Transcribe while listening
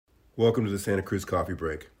Welcome to the Santa Cruz Coffee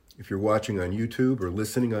Break. If you're watching on YouTube or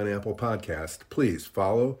listening on Apple Podcast, please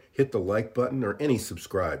follow, hit the like button, or any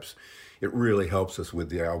subscribes. It really helps us with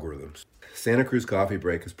the algorithms. Santa Cruz Coffee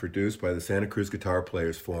Break is produced by the Santa Cruz Guitar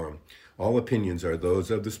Players Forum. All opinions are those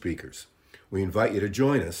of the speakers. We invite you to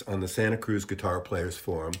join us on the Santa Cruz Guitar Players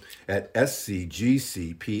Forum at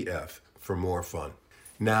SCGCPF for more fun.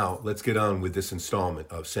 Now, let's get on with this installment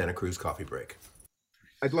of Santa Cruz Coffee Break.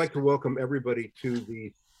 I'd like to welcome everybody to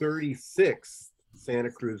the 36th Santa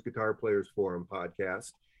Cruz Guitar Players Forum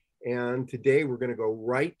podcast. And today we're going to go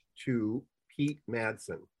right to Pete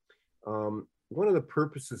Madsen. One of the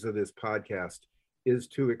purposes of this podcast is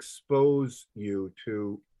to expose you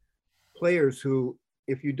to players who,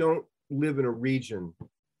 if you don't live in a region,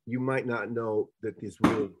 you might not know that these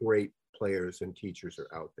really great players and teachers are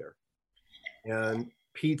out there. And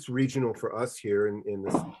Pete's regional for us here in the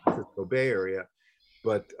San Francisco Bay Area,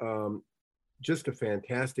 but just a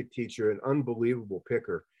fantastic teacher, an unbelievable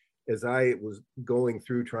picker. As I was going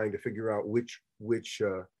through trying to figure out which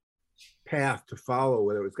path to follow,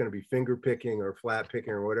 whether it was going to be finger picking or flat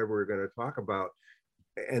picking or whatever we're going to talk about,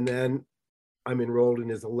 and then I'm enrolled in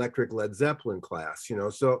his electric Led Zeppelin class,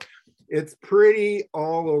 so it's pretty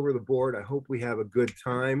all over the board. I hope we have a good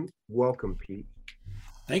time. Welcome, Pete.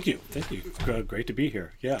 Thank you. It's great to be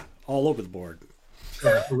here. Yeah, all over the board.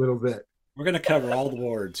 A little bit. We're going to cover all the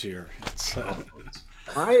boards here.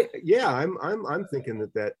 I'm thinking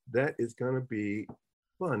that is going to be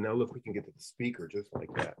fun. Now look, we can get to the speaker just like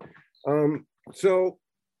that. So,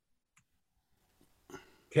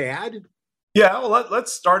 Tad. Yeah, well,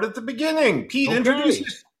 let's start at the beginning. Pete, okay. Introduce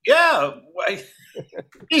yourself. Yeah,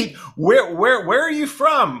 Pete, where are you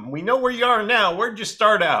from? We know where you are now. Where'd you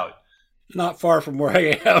start out? Not far from where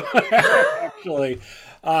I am, actually.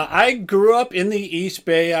 I grew up in the East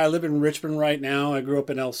Bay. I live in Richmond right now. I grew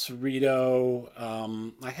up in El Cerrito.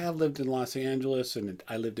 I have lived in Los Angeles, and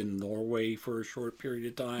I lived in Norway for a short period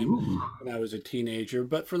of time when I was a teenager.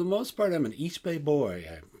 But for the most part, I'm an East Bay boy.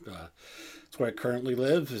 That's where I currently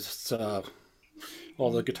live. It's,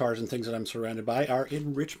 all the guitars and things that I'm surrounded by are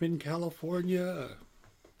in Richmond, California.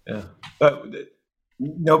 Yeah. We'll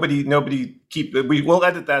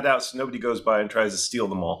edit that out so nobody goes by and tries to steal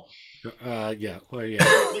them all. Yeah. Well, yeah.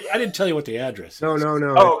 I didn't tell you what the address is. No.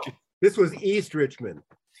 Oh, okay. This was East Richmond.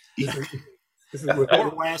 This is or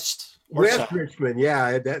West. Or West South. Richmond.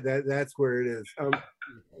 Yeah, that's where it is.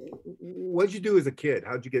 What'd you do as a kid?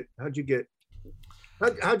 How'd you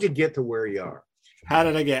get to where you are? How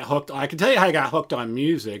did I get hooked? I can tell you how I got hooked on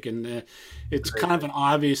music, and it's kind of an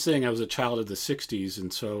obvious thing. I was a child of the '60s,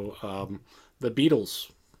 and so the Beatles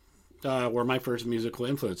were my first musical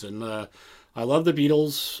influence, and I love the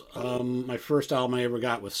Beatles. My first album I ever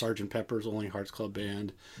got was Sgt. Pepper's Lonely Hearts Club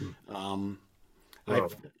Band.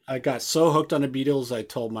 I got so hooked on the Beatles, I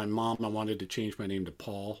told my mom I wanted to change my name to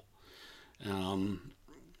Paul.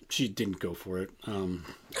 She didn't go for it. I'm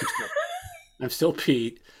still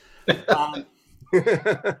Pete.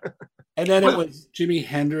 And then it was Jimi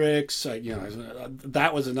Hendrix.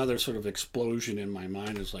 That was another sort of explosion in my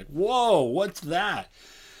mind. It was like, whoa, what's that?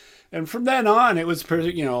 And from then on, it was,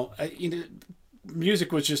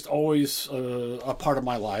 music was just always a part of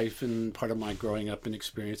my life and part of my growing up and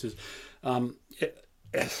experiences. I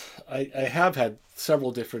have had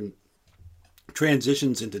several different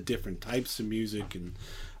transitions into different types of music, and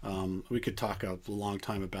we could talk a long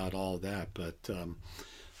time about all of that. But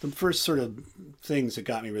the first sort of things that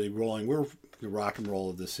got me really rolling were the rock and roll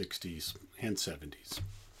of the 60s and 70s.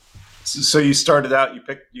 So you started out,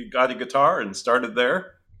 you got a guitar and started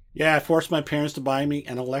there? Yeah, I forced my parents to buy me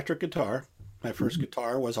an electric guitar. My first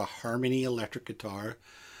guitar was a Harmony electric guitar.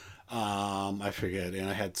 I forget, and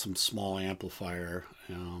I had some small amplifier,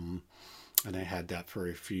 and I had that for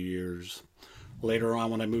a few years. Later on,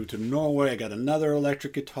 when I moved to Norway, I got another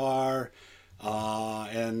electric guitar,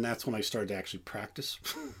 and that's when I started to actually practice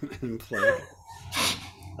and play.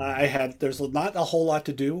 There's not a whole lot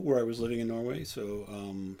to do where I was living in Norway, so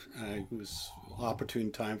it was an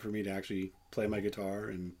opportune time for me to actually play my guitar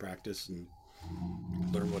and practice and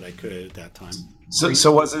learn what I could at that time.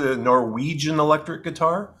 So was it a Norwegian electric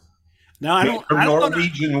guitar? No, I don't.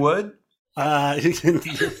 Norwegian wood? No,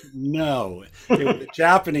 it was a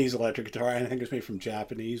Japanese electric guitar. I think it was made from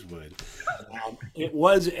Japanese wood. It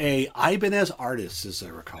was a Ibanez Artist, as I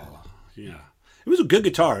recall. Yeah, it was a good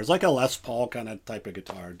guitar. It was like a Les Paul kind of type of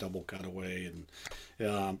guitar, double cutaway, and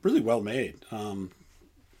really well made.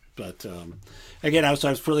 But again, I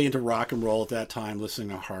was really into rock and roll at that time, listening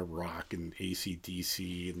to hard rock and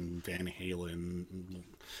AC/DC and Van Halen, and,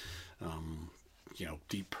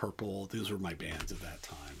 Deep Purple. Those were my bands at that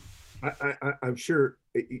time. I'm sure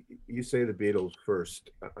you say the Beatles first.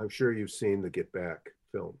 I'm sure you've seen the Get Back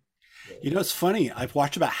film. You know, it's funny. I've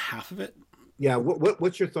watched about half of it. Yeah.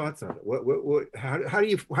 What's your thoughts on it? How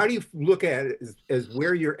do you look at it as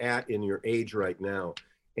where you're at in your age right now,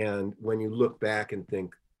 and when you look back and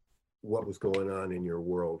think what was going on in your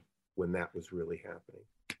world when that was really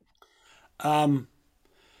happening?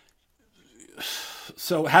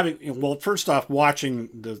 So well, first off, watching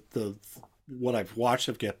the what I've watched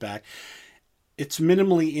of Get Back, it's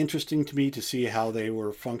minimally interesting to me to see how they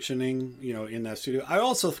were functioning, you know, in that studio. I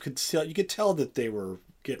also you could tell that they were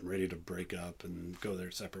getting ready to break up and go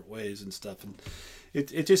their separate ways and stuff. And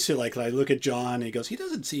it just like I look at John and he goes, he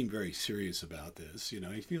doesn't seem very serious about this. You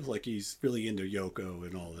know, he feels like he's really into Yoko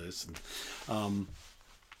and all this. And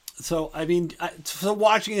so, I mean, so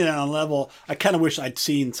watching it on a level, I kind of wish I'd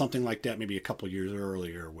seen something like that maybe a couple of years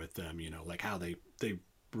earlier with them, you know, like how they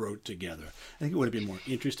wrote together. I think it would have been more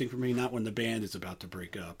interesting for me, not when the band is about to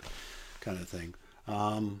break up kind of thing.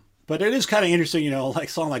 But it is kind of interesting, you know, like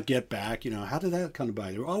a song like Get Back, you know, how did that come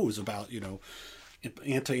about? Oh, it was about, you know,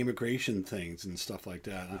 anti-immigration things and stuff like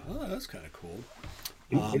that. Oh, that's kind of cool.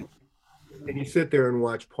 And you sit there and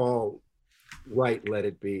watch Paul write Let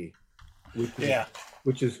It Be,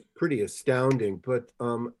 which is pretty astounding. But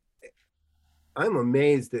I'm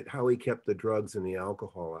amazed at how he kept the drugs and the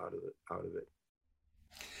alcohol out of it.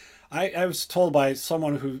 I was told by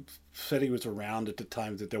someone who said he was around at the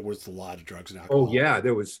time that there was a lot of drugs and alcohol. Oh yeah,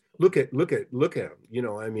 there was. Look at him. You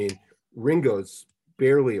know, I mean, Ringo's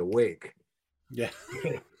barely awake. Yeah.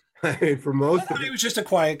 I mean, for most of it, he was just a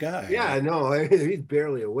quiet guy. Yeah, no, he's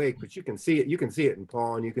barely awake, but you can see it. You can see it in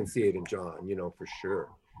Paul, and you can see it in John. You know, for sure.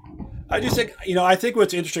 I just think, you know, I think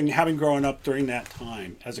what's interesting, having grown up during that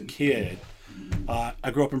time as a kid.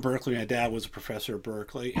 I grew up in Berkeley. My dad was a professor at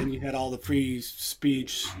Berkeley, and you had all the free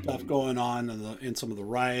speech stuff going on in some of the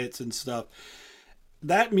riots and stuff.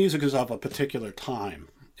 That music is of a particular time,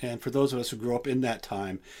 and for those of us who grew up in that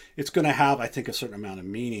time, it's going to have, I think, a certain amount of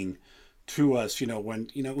meaning to us. You know, when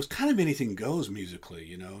it was kind of anything goes musically.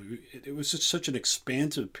 You know, it was just such an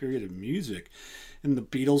expansive period of music. And the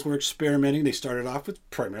Beatles were experimenting. They started off with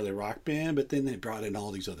primarily rock band, but then they brought in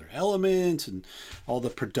all these other elements and all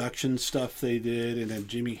the production stuff they did. And then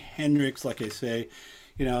Jimi Hendrix, like I say,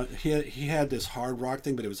 you know, he had this hard rock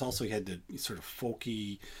thing, but it was also, he had the sort of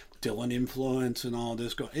folky Dylan influence and all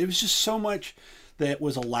this. It was just so much that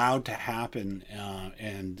was allowed to happen.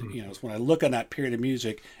 And, you know, when I look on that period of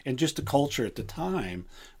music and just the culture at the time,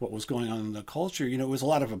 what was going on in the culture, you know, it was a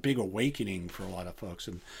lot of a big awakening for a lot of folks.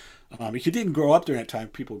 And if you didn't grow up during that time,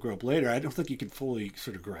 people grow up later. I don't think you can fully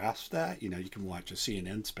sort of grasp that. You know, you can watch a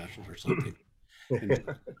CNN special or something. And like,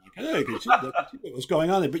 hey, what was going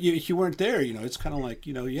on there? But you weren't there. You know, it's kind of like,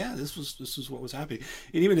 you know, yeah, this is what was happening.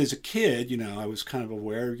 And even as a kid, you know, I was kind of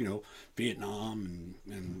aware, you know, Vietnam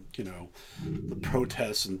and you know, the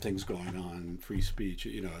protests and things going on, free speech.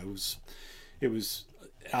 You know, it was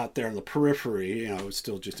out there on the periphery. You know, I was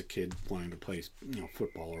still just a kid wanting to play, you know,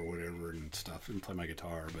 football or whatever and stuff and play my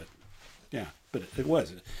guitar. But yeah, but it's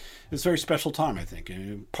a very special time, I think, and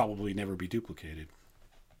it will probably never be duplicated.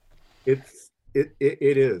 It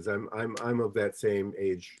is. I'm of that same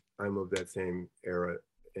age. I'm of that same era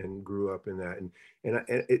and grew up in that.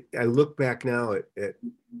 And I look back now at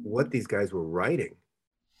what these guys were writing.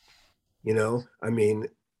 You know, I mean,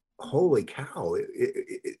 holy cow!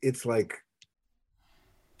 It's like,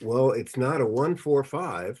 well, it's not a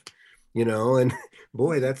 1-4-5, you know, and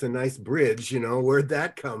boy, that's a nice bridge. You know, where'd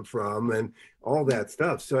that come from, and all that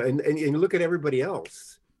stuff. So, and you look at everybody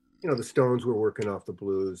else. You know, the Stones were working off the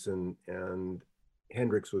blues, and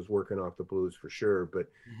Hendrix was working off the blues for sure. But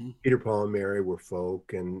Peter, Paul, and Mary were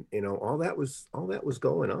folk, and you know, all that was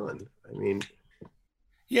going on. I mean,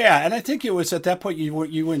 yeah, and I think it was at that point you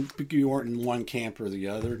weren't in one camp or the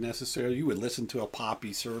other necessarily. You would listen to a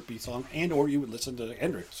poppy, syrupy song, and or you would listen to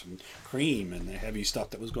Hendrix and Cream and the heavy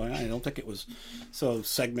stuff that was going on. I don't think it was so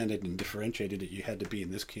segmented and differentiated that you had to be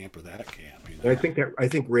in this camp or that camp. You know? I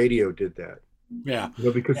think radio did that. Yeah, you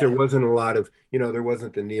know, because there wasn't a lot of, you know, there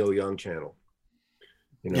wasn't the Neil Young channel,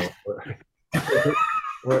 you know. There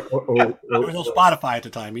was no Spotify at the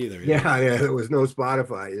time either. Yeah, there was no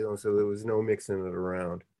Spotify, you know, so there was no mixing it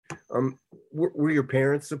around. Were your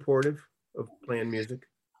parents supportive of playing music?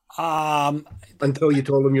 Until you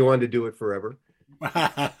told them you wanted to do it forever?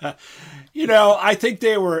 You know, I think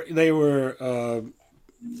they were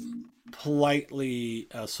politely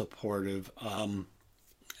supportive.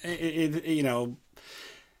 You know,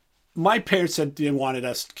 my parents said they wanted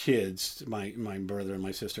us kids, my brother and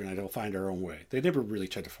my sister and I, to find our own way. They never really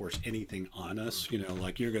tried to force anything on us,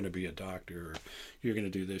 like you're going to be a doctor or you're going to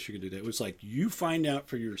do this, you're going to do that. It was like you find out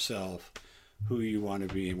for yourself who you want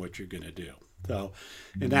to be and what you're going to do. So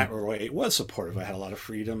in that way, it was supportive. I had a lot of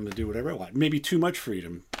freedom to do whatever I want. Maybe too much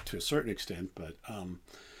freedom to a certain extent, but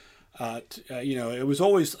it was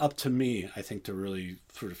always up to me, I think, to really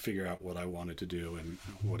sort of figure out what I wanted to do and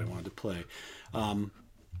what I wanted to play.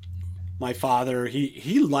 My father,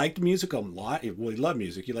 he liked music a lot. He loved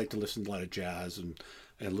music. He liked to listen to a lot of jazz and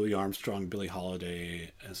Louis Armstrong, Billie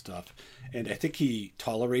Holiday and stuff. And I think he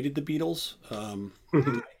tolerated the Beatles.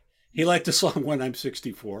 He liked the song "When I'm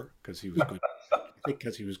 64" because he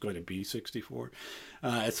was going to be 64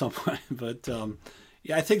 at some point. But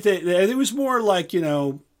I think that it was more like,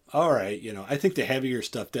 all right, I think the heavier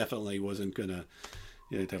stuff definitely wasn't gonna.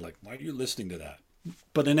 They're like, why are you listening to that?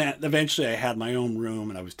 But eventually I had my own room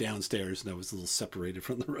and I was downstairs and I was a little separated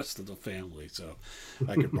from the rest of the family, so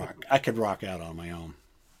I could rock out on my own.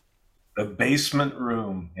 The basement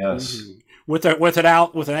room, yes, with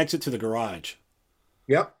an exit to the garage.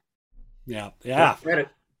 Yep. Yeah.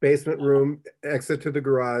 Basement room, exit to the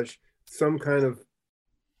garage, some kind of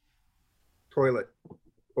toilet.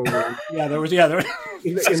 There was in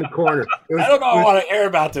the corner. I don't know. I want to hear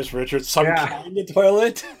about this, Richard. Some kind of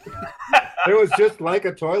toilet. It was just like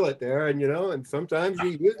a toilet there, and sometimes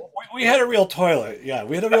we had a real toilet. Yeah,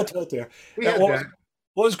 we had a real toilet there.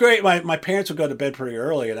 What was great, my parents would go to bed pretty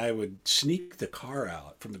early, and I would sneak the car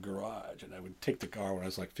out from the garage, and I would take the car when I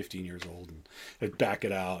was like 15 years old, and I'd back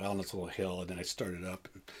it out on this little hill, and then I started up.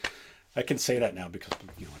 And I can say that now because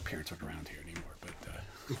my parents aren't around here anymore. But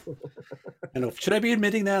I know, should I be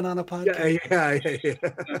admitting that on a podcast?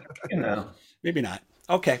 Yeah. Maybe not.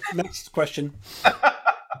 Okay, next question.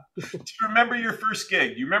 Do you remember your first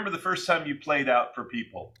gig? Do you remember the first time you played out for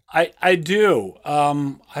people? I do.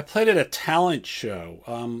 I played at a talent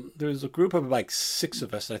show. There was a group of like 6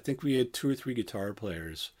 of us. I think we had 2 or 3 guitar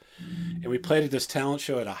players. And we played at this talent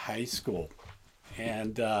show at a high school.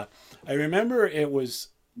 And I remember it was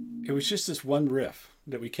just this one riff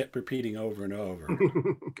that we kept repeating over and over.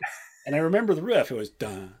 And I remember the riff. It was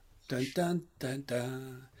dun, dun, dun, dun,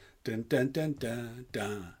 dun. Dun, dun, dun, dun,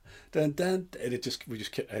 dun, dun, dun, and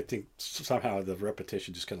I think somehow the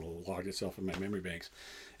repetition just kind of logged itself in my memory banks,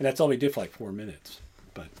 and that's all we did for like 4 minutes.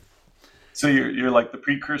 But so you're like the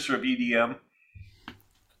precursor of EDM.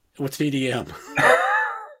 What's EDM?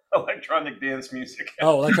 Electronic dance music.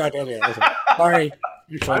 Oh, electronic dance. Sorry.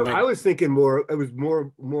 I was thinking more. It was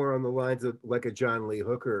more on the lines of like a John Lee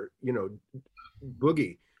Hooker,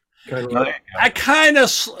 boogie. I kind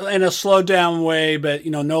of in a slowed down way, but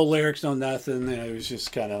no lyrics, no nothing. It was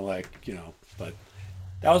just kind of like, but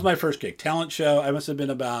that was my first gig. Talent show. I must have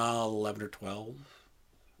been about 11 or 12,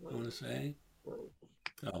 I want to say.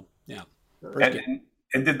 So yeah.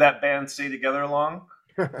 And did that band stay together long?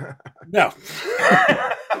 No.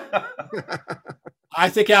 I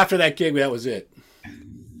think after that gig, that was it.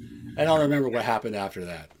 I don't remember what happened after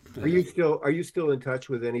that. Are you still in touch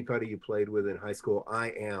with anybody you played with in high school? I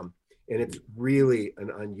am, and it's really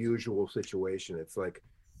an unusual situation. It's like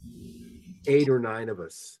 8 or 9 of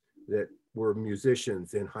us that were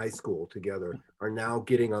musicians in high school together are now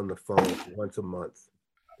getting on the phone once a month.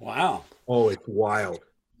 Wow. Oh, it's wild.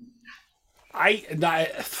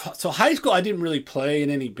 So high school, I didn't really play in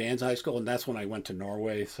any bands in high school, and that's when I went to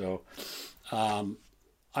Norway. So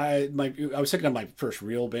I was thinking of my first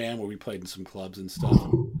real band where we played in some clubs and stuff.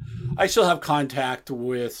 I still have contact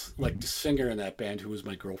with like the singer in that band who was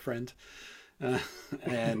my girlfriend,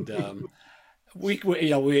 and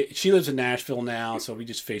she lives in Nashville now, so we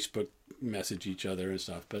just Facebook message each other and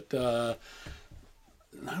stuff. But I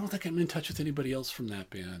don't think I'm in touch with anybody else from that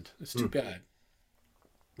band. It's too bad.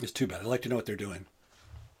 It's too bad. I'd like to know what they're doing.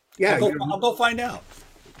 Yeah, I'll go find out.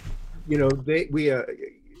 We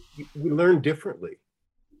learn differently.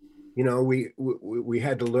 We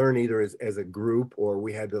had to learn either as a group or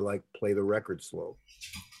we had to like play the record slow,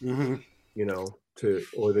 or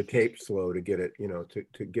the tape slow to get it,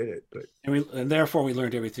 to get it. But and therefore we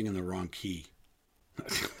learned everything in the wrong key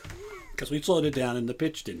because we slowed it down and the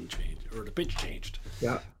pitch didn't change, or the pitch changed.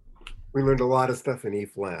 Yeah, we learned a lot of stuff in E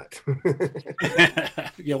flat.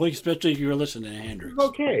 Yeah, well, especially if you were listening to Hendrix.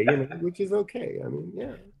 Okay, which is okay. I mean,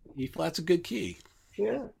 yeah, E flat's a good key.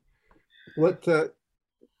 Yeah.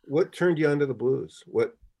 What turned you onto the blues? Was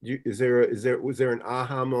there an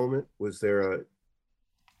aha moment?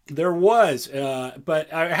 There was,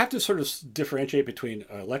 but I have to sort of differentiate between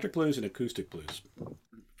electric blues and acoustic blues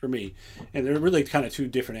for me, and they're really kind of 2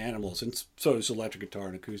 different animals. And so is electric guitar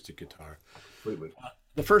and acoustic guitar. Completely.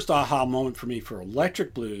 the first aha moment for me for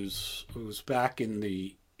electric blues was back in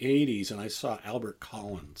the '80s, and I saw Albert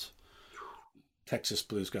Collins, Texas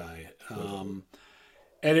blues guy, and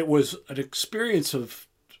it was an experience of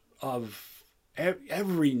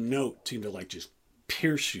every note seemed to like just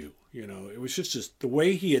pierce you. You know, it was just the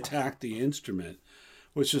way he attacked the instrument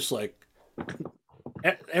was just like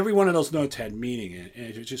every one of those notes had meaning, and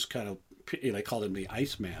it was just kind of, I called him the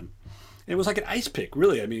Iceman. It was like an ice pick,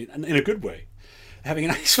 really. I mean, in a good way. Having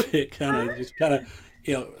an ice pick kind of just kind of,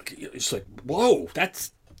 it's like, whoa,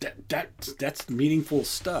 that's meaningful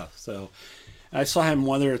stuff. So I saw him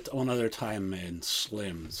one other time in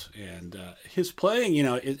Slims, and his playing,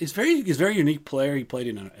 is very unique player. He played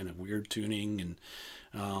in a weird tuning, and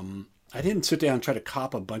I didn't sit down and try to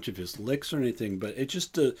cop a bunch of his licks or anything, but it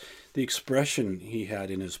just the expression he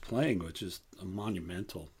had in his playing was just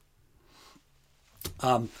monumental.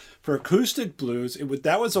 For acoustic blues,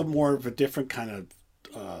 that was a more of a different kind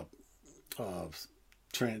of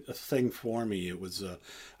thing for me. It was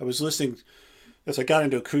I was listening as I got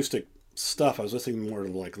into acoustic stuff. I was listening more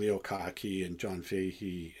to like Leo Kaki and John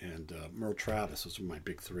Fahey and Merle Travis. Those were my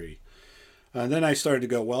big three. And then I started to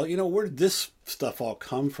go, well, where did this stuff all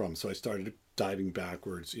come from? So I started diving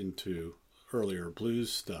backwards into earlier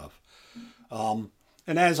blues stuff. And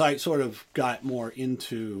as I sort of got more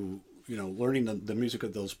into, learning the music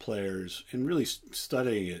of those players and really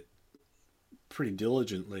studying it pretty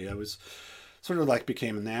diligently, I was sort of like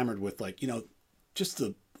became enamored with just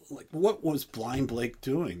what was Blind Blake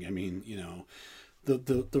doing? I mean,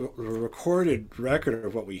 the recorded record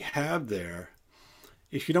of what we have there,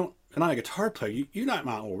 if you don't, and not a guitar player, you're not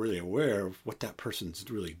really aware of what that person's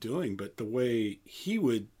really doing, but the way he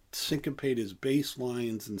would syncopate his bass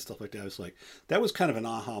lines and stuff like that, I was like, that was kind of an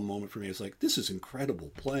aha moment for me. It's like, this is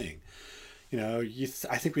incredible playing.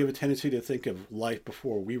 I think we have a tendency to think of life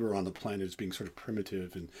before we were on the planet as being sort of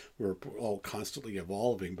primitive, and we're all constantly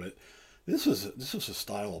evolving. But this was a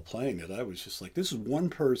style of playing that I was just like, this is one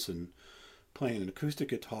person playing an acoustic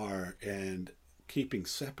guitar and keeping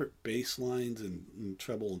separate bass lines and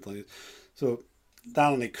treble and things. So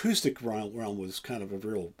down in the acoustic realm was kind of a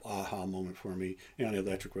real aha moment for me. And on the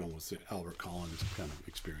electric realm was the Albert Collins kind of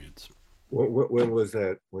experience. When was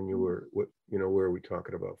that? When you were, where are we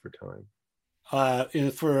talking about for time?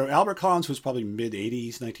 For Albert Collins, it was probably mid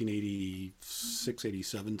 80s, 1986,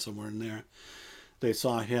 87, somewhere in there. They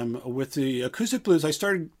saw him with the acoustic blues. I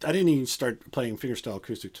didn't even start playing fingerstyle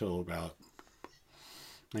acoustic till about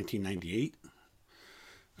 1998.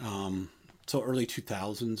 So early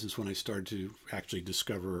 2000s is when I started to actually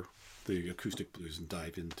discover the acoustic blues and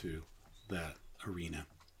dive into that arena.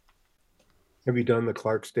 Have you done the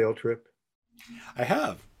Clarksdale trip? I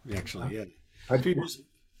have, actually, yeah. A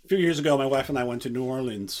few years ago, my wife and I went to New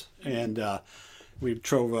Orleans, and we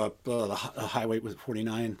drove up the highway with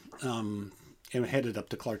 49 and headed up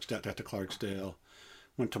to Clarksdale,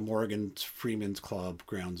 went to Morgan Freeman's Club,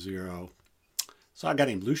 Ground Zero. Saw a guy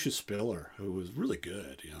named Lucius Spiller, who was really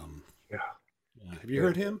good. Yeah. Have you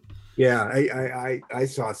heard him? Yeah, I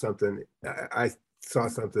saw something. I saw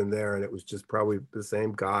something there, and it was just probably the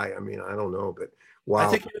same guy. I mean, I don't know, but wow. I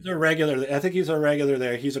think he's a regular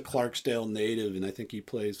there. He's a Clarksdale native, and I think he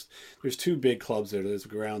plays. There's two big clubs there. There's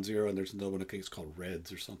Ground Zero, and there's another one I think it's called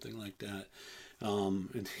Reds or something like that.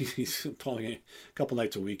 And he's probably a couple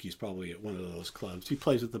nights a week. He's probably at one of those clubs. He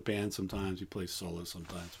plays with the band sometimes. He plays solo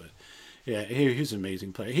sometimes, but yeah, he's an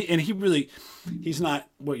amazing player. He's not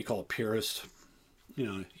what you call a purist.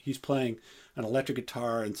 He's playing an electric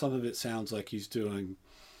guitar, and some of it sounds like he's doing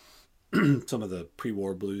some of the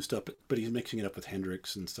pre-war blues stuff, but he's mixing it up with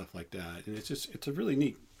Hendrix and stuff like that. And it's a really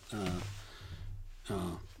neat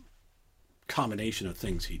combination of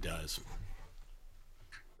things he does.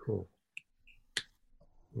 Cool.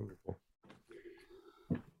 Wonderful.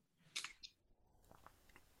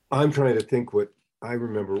 I'm trying to think what I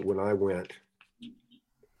remember when I went.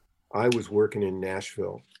 I was working in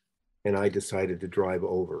Nashville, and I decided to drive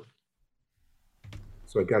over.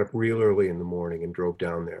 So I got up real early in the morning and drove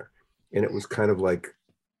down there. And it was kind of like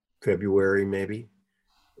February, maybe.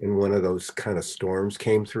 And one of those kind of storms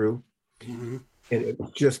came through. Mm-hmm. And it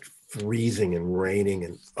was just freezing and raining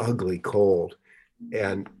and ugly cold.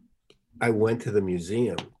 And I went to the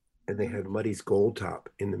museum, and they had Muddy's Gold Top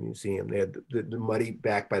in the museum. They had the Muddy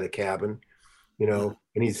back by the cabin, and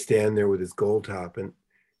he'd stand there with his gold top, and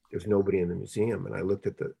there's nobody in the museum. And I looked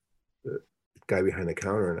at the guy behind the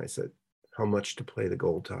counter, and I said, "How much to play the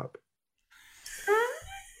gold top?"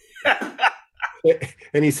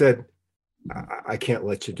 And he said, I can't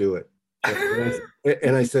let you do it.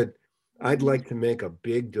 And I said, I'd like to make a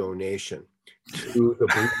big donation. to the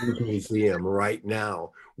Blues Museum right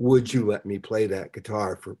now. Would you let me play that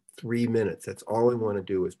guitar for 3 minutes? That's all I want to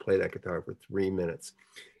do is play that guitar for 3 minutes.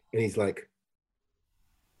 And he's like,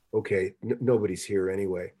 okay, nobody's here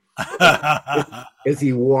anyway. As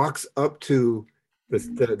he walks up to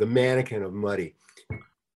the mannequin of Muddy,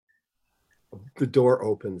 the door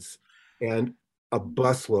opens and a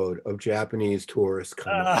busload of Japanese tourists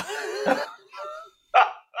come up.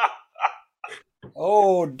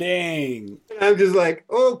 Oh, dang. And I'm just like,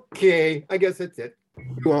 okay, I guess that's it.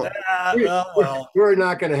 Well, we're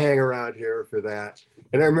not going to hang around here for that.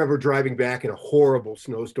 And I remember driving back in a horrible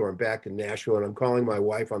snowstorm back to Nashville, and I'm calling my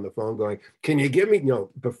wife on the phone going, can you give me,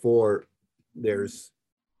 before there's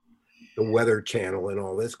the Weather Channel and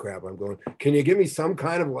all this crap, I'm going, can you give me some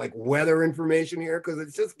kind of like weather information here? Because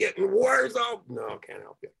it's just getting worse. Oh, no, can't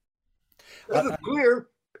help you. That's clear.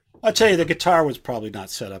 I'll tell you, the guitar was probably not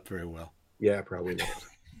set up very well. Yeah, probably not.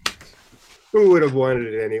 Who would have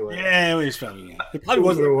wanted it anyway? Yeah, it probably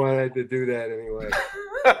wasn't wanted to do that anyway.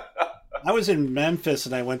 I was in Memphis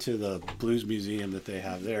and I went to the Blues Museum that they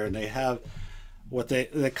have there, and they have what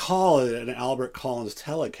they call it an Albert Collins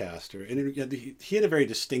Telecaster, and he had a very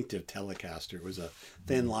distinctive Telecaster. It was a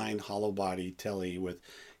thin line hollow body telly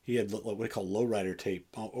he had what they call lowrider tape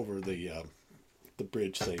over the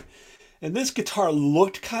bridge thing. And this guitar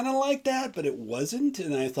looked kind of like that, but it wasn't.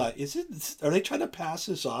 And I thought, are they trying to pass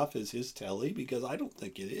this off as his telly? Because I don't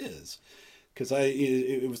think it is. Because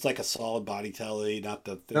it was like a solid body telly, not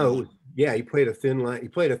the thin line. Yeah, he played a thin line. He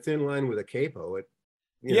played a thin line with a capo.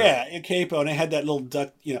 A capo, and it had that little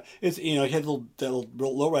duck. It had that little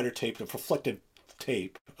lowrider tape, the reflective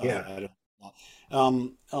tape. Yeah.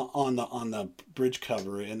 On the bridge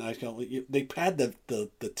cover, and I go, they had the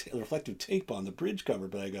reflective tape on the bridge cover,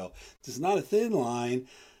 but I go, this is not a thin line.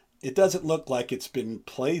 It doesn't look like it's been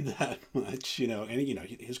played that much, and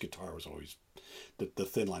his guitar was always the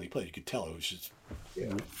thin line he played. You could tell it was just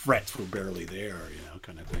frets were barely there,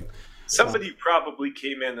 kind of thing. Somebody probably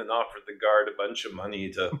came in and offered the guard a bunch of money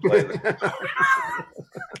to play the guitar.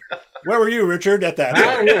 Where were you, Richard, at that?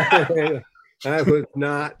 I was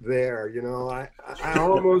not there, I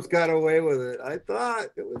almost got away with it. I thought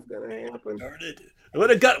it was going to happen. Darn it. I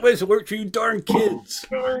would have got ways to work for you darn kids.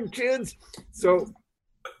 Darn kids. So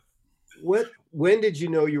when did you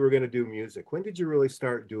know you were going to do music? When did you really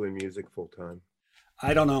start doing music full time?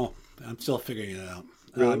 I don't know. I'm still figuring it out.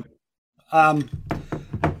 Really?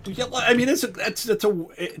 Yeah, I mean,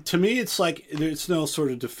 to me, it's like there's no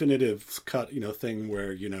sort of definitive cut, thing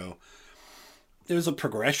where, there's a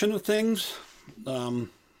progression of things. I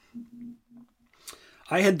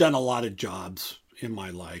had done a lot of jobs in my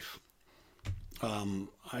life.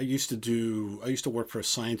 I used to work for a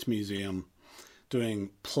science museum doing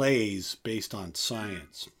plays based on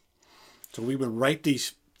science. So we would write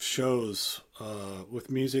these shows with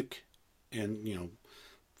music and,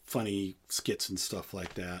 funny skits and stuff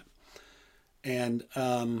like that. And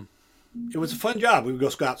it was a fun job. We would go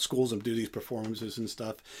scout schools and do these performances and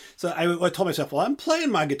stuff. So I told myself, well, I'm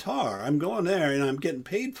playing my guitar. I'm going there and I'm getting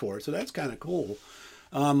paid for it. So that's kind of cool.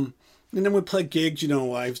 And then we'd play gigs,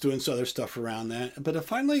 I was doing some other stuff around that. But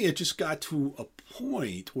finally, it just got to a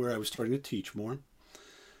point where I was starting to teach more.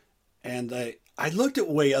 And I looked at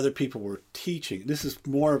the way other people were teaching. This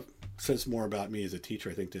says more about me as a teacher,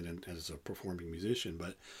 I think, than as a performing musician.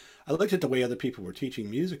 But I looked at the way other people were teaching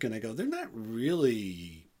music, and I go, they're not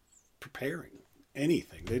really preparing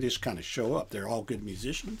anything. They just kind of show up. They're all good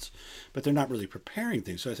musicians, but they're not really preparing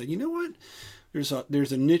things. So I said, you know what?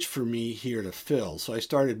 There's a niche for me here to fill. So I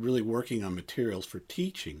started really working on materials for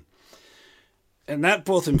teaching. And that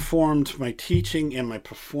both informed my teaching and my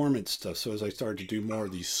performance stuff. So as I started to do more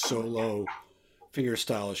of these solo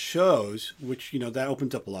fingerstyle shows, which, that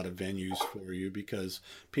opens up a lot of venues for you because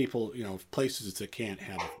people, places that can't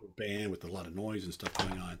have a band with a lot of noise and stuff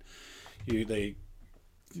going on, they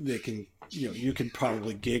can, you can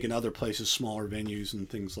probably gig in other places, smaller venues and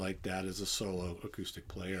things like that as a solo acoustic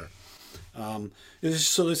player.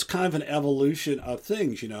 So it's kind of an evolution of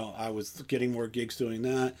things, I was getting more gigs doing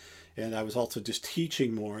that, and I was also just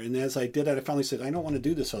teaching more. And as I did that, I finally said, I don't want to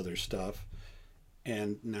do this other stuff.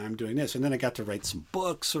 And now I'm doing this. And then I got to write some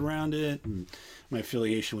books around it. And my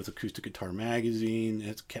affiliation with Acoustic Guitar Magazine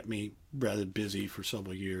has kept me rather busy for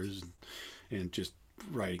several years. And just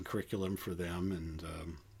writing curriculum for them. And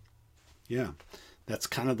that's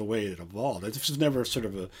kind of the way it evolved. This was never sort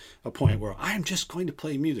of a point where I'm just going to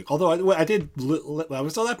play music. Although I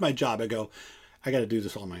left my job. I go, I got to do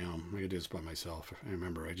this on my own. I got to do this by myself. I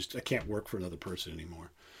remember I can't work for another person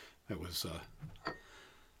anymore. That was,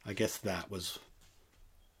 I guess that was,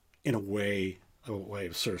 in a way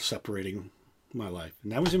of sort of separating my life.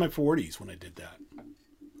 And that was in my 40s when I did that.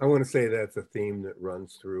 I want to say that's a theme that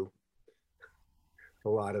runs through a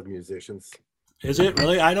lot of musicians. Is it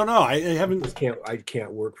really? I don't know. I haven't. I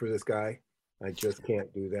can't work for this guy. I just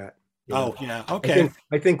can't do that. Oh yeah. Okay.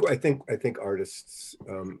 I think artists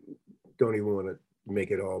don't even want to make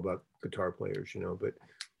it all about guitar players, but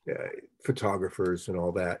photographers and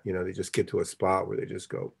all that, they just get to a spot where they just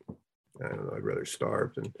go, I don't know, I'd rather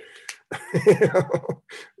starve than.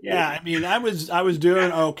 Yeah, I mean, I was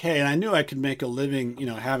doing okay, and I knew I could make a living,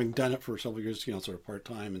 having done it for several years, sort of part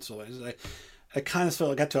time, and so I kind of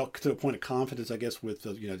felt I got to a point of confidence, I guess, with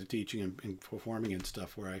the teaching and performing and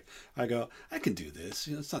stuff, where I go, I can do this.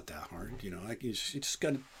 It's not that hard. You just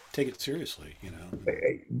got to take it seriously.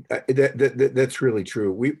 That's really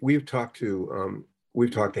true. We've talked to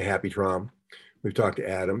Happy Trom, we've talked to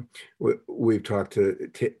Adam, we've talked to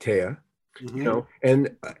Taya,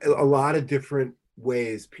 and a lot of different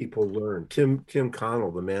ways people learn. Tim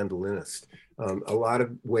Connell, the mandolinist, a lot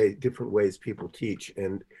of different ways people teach,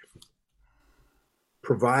 and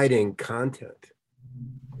providing content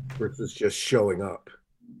versus just showing up.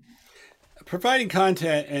 Providing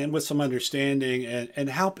content and with some understanding and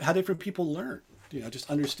how different people learn. Just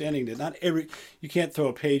understanding that you can't throw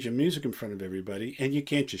a page of music in front of everybody, and you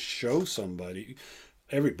can't just show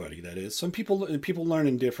everybody that is. Some people learn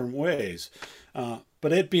in different ways.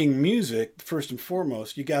 But it being music, first and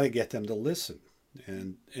foremost, you got to get them to listen.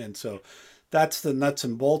 And so that's the nuts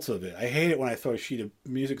and bolts of it. I hate it when I throw a sheet of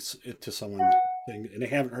music to someone and they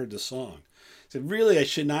haven't heard the song. I said, really, I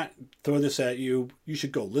should not throw this at you. You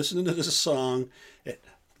should go listen to this song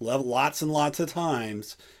lots and lots of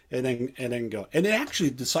times and then go. And then actually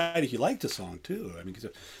decide if you like the song too. I mean, because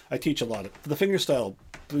I teach a lot of the fingerstyle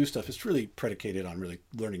blues stuff. It's really predicated on really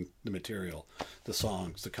learning the material, the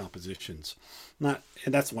songs, the compositions. And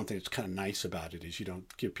that's one thing that's kind of nice about it is you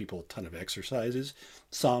don't give people a ton of exercises.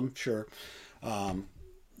 Some, sure.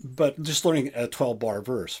 But just learning a 12-bar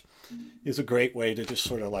verse is a great way to just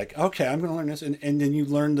sort of like, okay, I'm going to learn this. And then you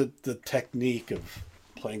learn the technique of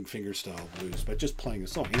playing fingerstyle blues by just playing a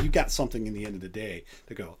song. And you got something in the end of the day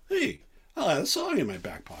to go, hey, I'll have a song in my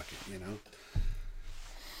back pocket,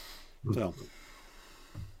 So,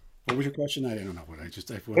 what was your question? I don't know what I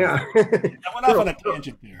went off on a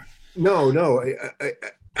tangent there. No.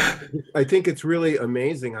 I think it's really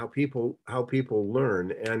amazing how people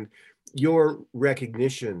learn, and your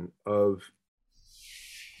recognition of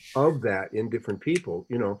that in different people.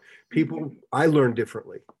 I learn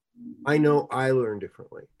differently. I know I learn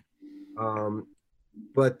differently,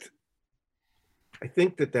 but I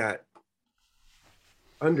think that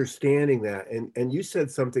understanding that, and you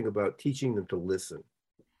said something about teaching them to listen.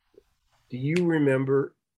 Do you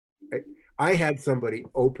remember? I had somebody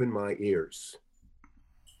open my ears.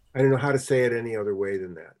 I don't know how to say it any other way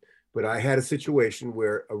than that, but I had a situation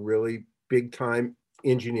where a really big time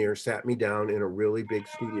engineer sat me down in a really big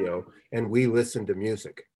studio and we listened to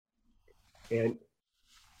music. And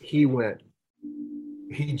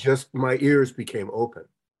my ears became open.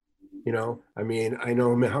 I mean, I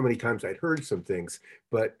know how many times I'd heard some things,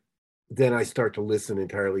 but then I start to listen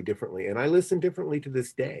entirely differently. And I listen differently to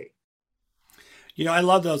this day. I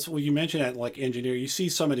love those. Well, you mentioned that, like engineer, you see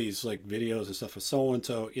some of these like videos and stuff of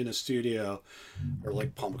so-and-so in a studio or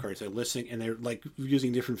like Paul McCartney, they're listening and they're like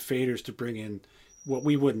using different faders to bring in what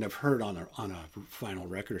we wouldn't have heard on a final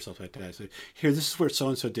record or something like that. So here, this is where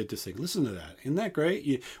so-and-so did this thing. Listen to that. Isn't that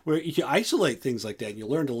great? Where you isolate things like that and you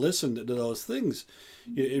learn to listen to those things,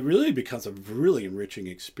 it really becomes a really enriching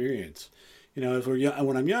experience.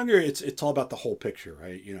 When I'm younger, it's all about the whole picture,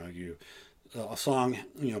 right? A song,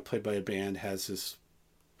 played by a band has this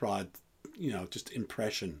broad, just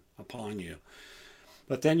impression upon you.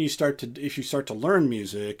 But then if you start to learn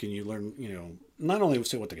music and you learn, not only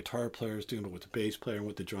what the guitar player is doing, but what the bass player and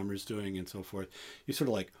what the drummer is doing and so forth, you sort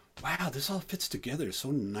of like, wow, this all fits together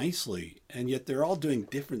so nicely. And yet they're all doing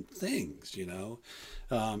different things,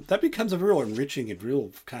 that becomes a real enriching and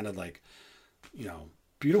real kind of like,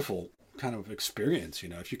 beautiful kind of experience,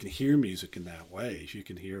 if you can hear music in that way, if you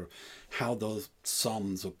can hear how those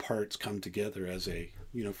sums of parts come together as a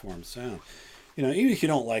uniform sound. Even if you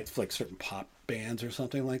don't like certain pop bands or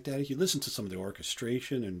something like that, if you listen to some of the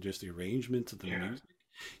orchestration and just the arrangements of the music,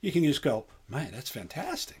 you can just go, man, that's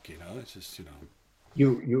fantastic. It's just,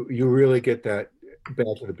 You really get that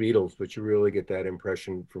back to the Beatles, but you really get that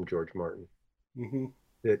impression from George Martin. Mm-hmm.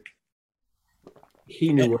 That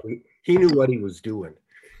he knew what he was doing.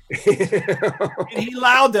 And he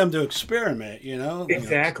allowed them to experiment,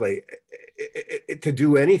 exactly, to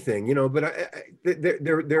do anything, but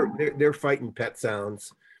they're fighting pet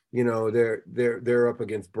sounds, You know, they're up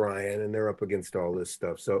against Brian and they're up against all this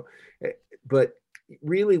stuff. So, but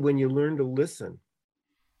really, when you learn to listen,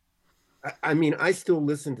 I mean, I still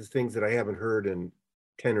listen to things that I haven't heard in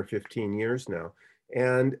 10 or 15 years now.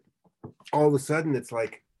 And all of a sudden it's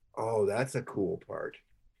like, oh, that's a cool part.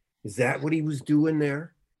 Is that what he was doing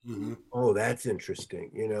there? Mm-hmm. Oh, that's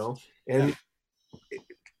interesting, you know? And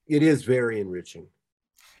it is very enriching.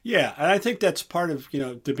 Yeah, and I think that's part of,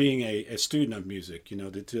 to being a student of music,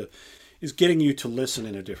 is getting you to listen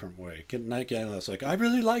in a different way. It's like, I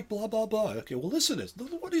really like blah, blah, blah. Okay, well, listen to this.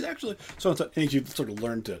 What is actually... So and you sort of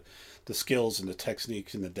learn the skills and the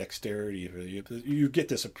techniques and the dexterity. You get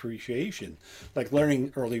this appreciation. Like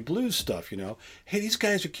learning early blues stuff, Hey, these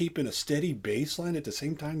guys are keeping a steady bass line at the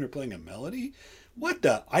same time they're playing a melody? What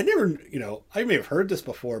the... I never, I may have heard this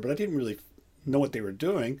before, but I didn't really know what they were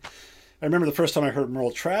doing. I remember the first time I heard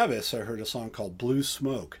Merle Travis, I heard a song called Blue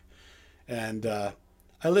Smoke. And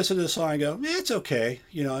I listened to the song and go, it's okay.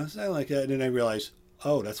 It's not like that. And then I realized,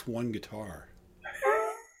 oh, that's one guitar.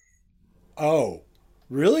 Oh,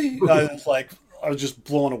 really? I was just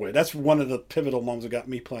blown away. That's one of the pivotal moments that got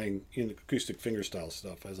me playing in acoustic fingerstyle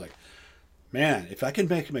stuff. I was like, man, if I can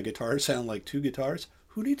make my guitar sound like two guitars,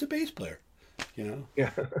 who needs a bass player?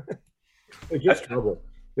 Yeah. It's just trouble.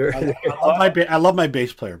 I love my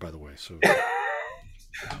bass player, by the way. So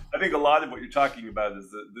I think a lot of what you're talking about is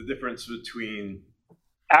the difference between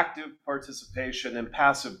active participation and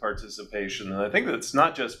passive participation. And I think that's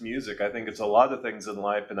not just music. I think it's a lot of things in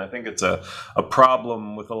life. And I think it's a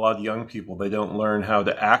problem with a lot of young people. They don't learn how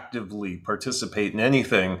to actively participate in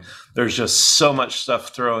anything. There's just so much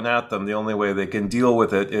stuff thrown at them. The only way they can deal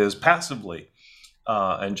with it is passively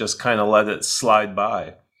and just kind of let it slide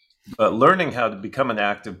by. But learning how to become an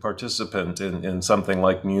active participant in something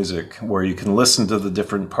like music, where you can listen to the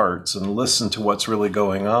different parts and listen to what's really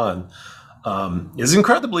going on, is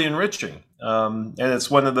incredibly enriching. And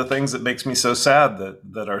it's one of the things that makes me so sad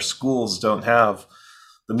that our schools don't have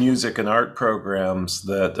the music and art programs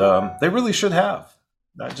that they really should have.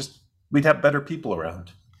 We'd have better people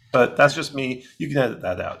around. But that's just me. You can edit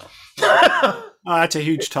that out. That's a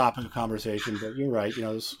huge topic of conversation, but you're right.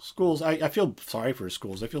 Schools, I feel sorry for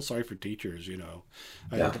schools. I feel sorry for teachers,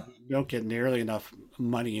 I don't get nearly enough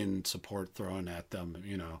money and support thrown at them,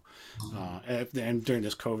 and during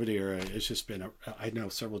this COVID era, it's just been, I know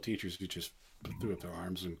several teachers who just threw up their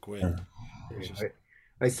arms and quit.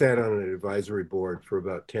 I sat on an advisory board for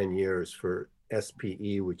about 10 years for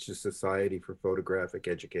SPE, which is Society for Photographic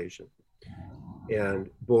Education. And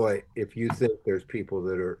boy, if you think there's people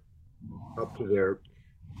that are up to their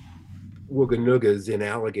wooga-noogas in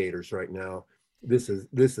alligators right now, this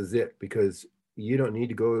is it, because you don't need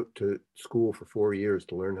to go to school for 4 years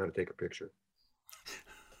to learn how to take a picture.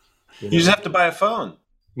 You just have to buy a phone.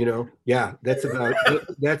 Yeah, that's about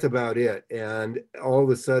it. And all of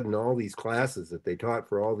a sudden, all these classes that they taught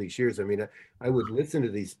for all these years, I mean, I would listen to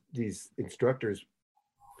these instructors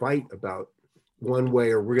fight about one way,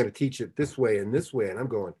 or we're going to teach it this way and this way. And I'm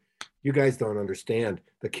going, you guys don't understand.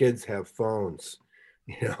 The kids have phones.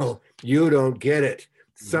 You don't get it.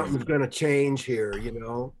 Something's going to change here,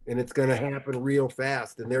 and it's going to happen real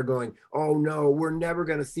fast. And they're going, oh no, we're never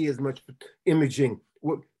going to see as much imaging.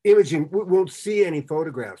 We won't see any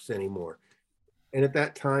photographs anymore. And at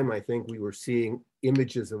that time, I think we were seeing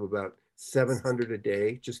images of about 700 a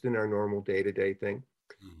day, just in our normal day-to-day thing.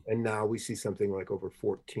 And now we see something like over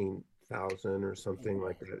 14,000 or something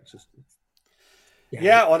like that. It's just...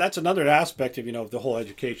 Yeah, well, that's another aspect of, the whole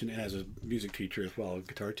education, and as a music teacher as well,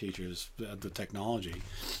 guitar teachers, the technology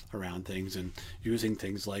around things and using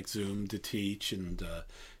things like Zoom to teach, and,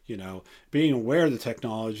 being aware of the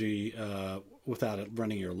technology without it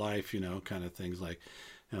running your life, kind of things like,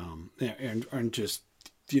 and just,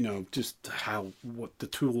 just what the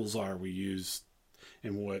tools are we use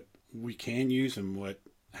and what we can use and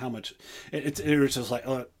how much, it's just like,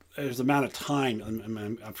 there's the amount of time,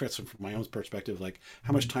 I'm from my own perspective, like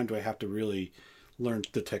how much time do I have to really learn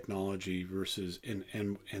the technology versus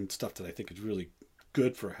and stuff that I think is really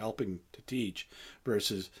good for helping to teach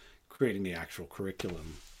versus creating the actual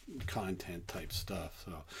curriculum content type stuff.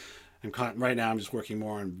 So right now I'm just working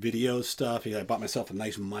more on video stuff. I bought myself a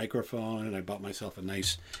nice microphone and I bought myself a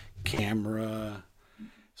nice camera.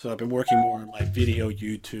 So I've been working more on my video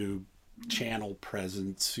YouTube channel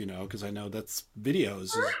presence, because I know that's videos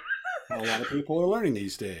is how a lot of people are learning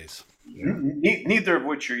these days. Neither of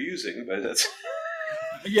which you're using, but that's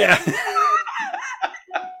yeah.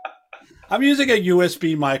 I'm using a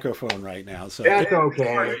USB microphone right now, so that's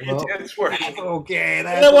okay. It's working. That's okay.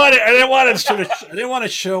 I didn't want to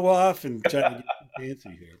show off and try to get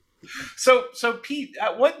fancy here. So Pete,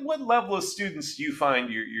 at what level of students do you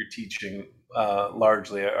find you're teaching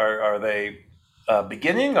largely? Are they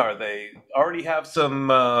beginning? Are they already have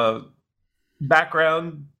some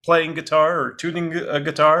background playing guitar or tuning a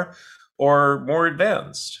guitar, or more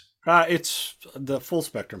advanced? It's the full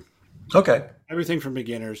spectrum. Okay. Everything from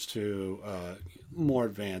beginners to more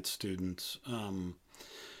advanced students.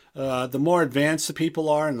 The more advanced the people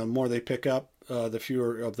are and the more they pick up, the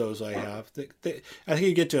fewer of those I have. I think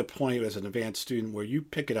you get to a point as an advanced student where you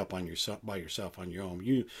pick it up on yourself by yourself on your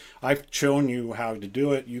own. I've shown you how to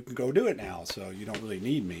do it. You can go do it now, so you don't really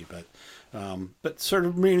need me. But sort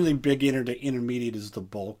of mainly beginner to intermediate is the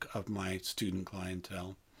bulk of my student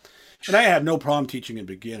clientele. And I have no problem teaching a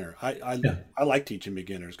beginner. I like teaching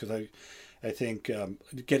beginners because I think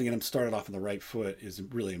getting them started off on the right foot is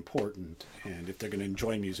really important. And if they're going to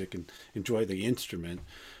enjoy music and enjoy the instrument,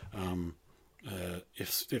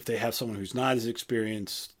 if they have someone who's not as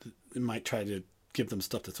experienced, they might try to give them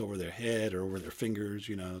stuff that's over their head or over their fingers.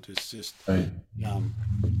 Just right.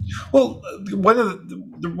 Well, one of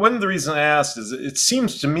the reasons I asked is it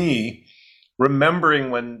seems to me, remembering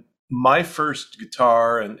when my first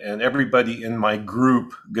guitar and everybody in my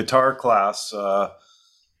group guitar class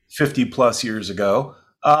 50 plus years ago,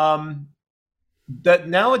 that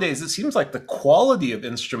nowadays it seems like the quality of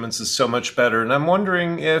instruments is so much better. And I'm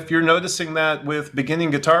wondering if you're noticing that with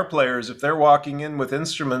beginning guitar players, if they're walking in with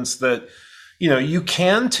instruments that, you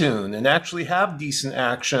can tune and actually have decent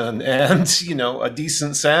action and, a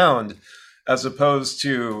decent sound, as opposed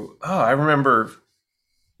to, I remember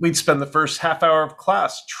we'd spend the first half hour of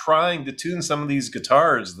class trying to tune some of these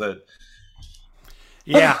guitars that.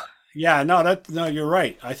 Yeah, no, you're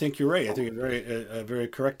right. I think you're right. I think a very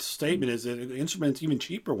correct statement is that instruments, even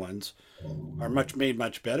cheaper ones, are made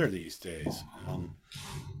much better these days.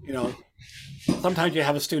 Sometimes you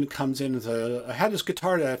have a student comes in with I had this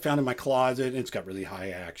guitar that I found in my closet and it's got really high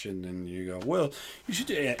action, and you go, well, you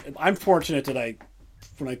should. I'm fortunate that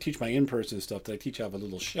when I teach my in-person stuff, that I teach out of a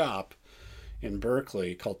little shop in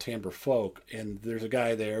Berkeley called Timbre Folk, and there's a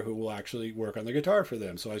guy there who will actually work on the guitar for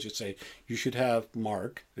them. So I should say, you should have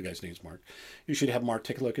Mark, the guy's name's Mark, you should have Mark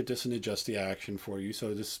take a look at this and adjust the action for you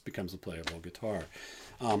so this becomes a playable guitar.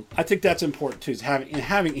 I think that's important too, is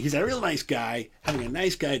he's a real nice guy, having a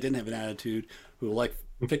nice guy that didn't have an attitude, who will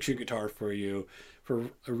fix your guitar for you for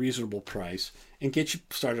a reasonable price and get you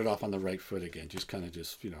started off on the right foot again.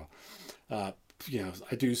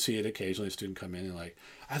 I do see it occasionally. A student come in and I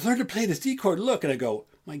learned to play this D chord. Look, and I go,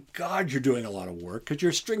 my God, you're doing a lot of work because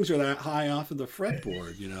your strings are that high off of the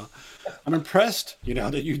fretboard. I'm impressed,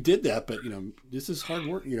 that you did that, but this is hard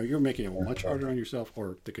work. You're making it much harder on yourself,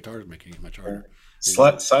 or the guitar is making it much harder.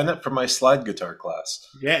 Sign up for my slide guitar class.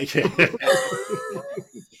 Yeah.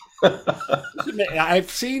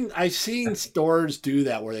 I've seen stores do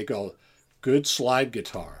that where they go, good slide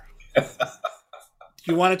guitar. Do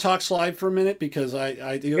you want to talk slide for a minute? Because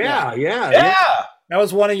I do. Yeah. That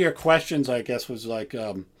was one of your questions, I guess, was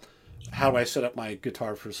how do I set up my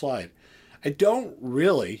guitar for slide? I don't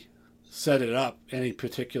really set it up any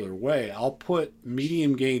particular way. I'll put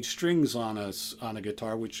medium gauge strings on a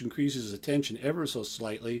guitar, which increases the tension ever so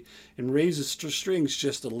slightly and raises strings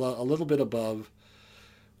just a little bit above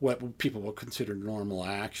what people will consider normal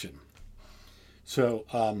action. So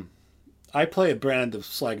I play a brand of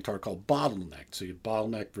slide guitar called bottleneck. So you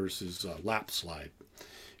bottleneck versus lap slide.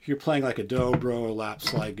 If you're playing like a dobro lap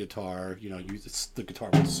slide guitar, the guitar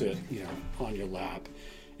will sit, on your lap,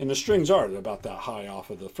 and the strings are about that high off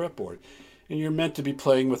of the fretboard, and you're meant to be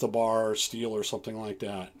playing with a bar or steel or something like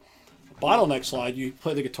that. Bottleneck slide, you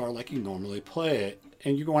play the guitar like you normally play it,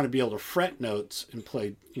 and you want to be able to fret notes and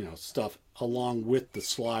play, stuff along with the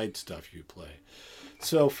slide stuff you play.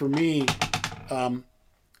 So for me,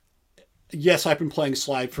 yes, I've been playing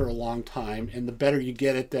slide for a long time, and the better you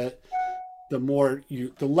get at that,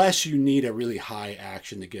 the less you need a really high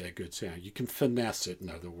action to get a good sound. You can finesse it, in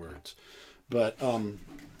other words. But some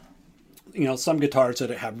guitars that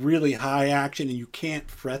have really high action and you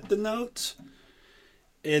can't fret the notes,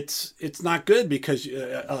 it's not good because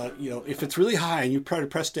if it's really high and you try to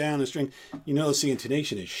press down the string, the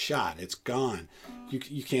intonation is shot. It's gone.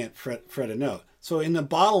 You can't fret a note. So in the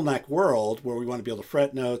bottleneck world, where we want to be able to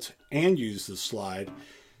fret notes and use the slide,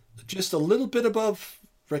 just a little bit above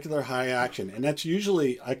regular high action, and I can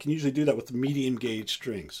usually do that with the medium gauge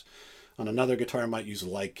strings. On another guitar, I might use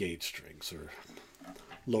light gauge strings or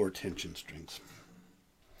lower tension strings.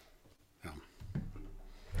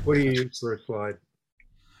 What do you use for a slide?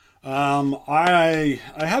 I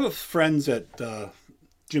have friends at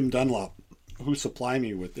Jim Dunlop who supply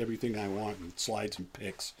me with everything I want, and slides and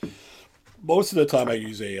picks. Most of the time I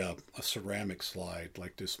use a ceramic slide,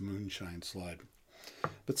 like this moonshine slide.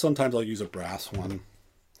 But sometimes I'll use a brass one.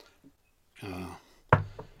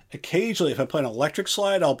 Occasionally, if I play an electric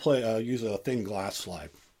slide, I'll use a thin glass slide.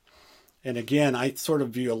 And again, I sort of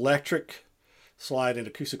view electric slide and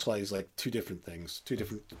acoustic slide as like two different things, two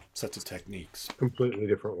different sets of techniques. Completely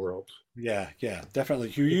different worlds. Yeah, definitely.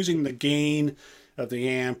 If you're using the gain of the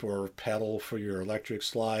amp or pedal for your electric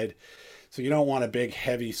slide, so you don't want a big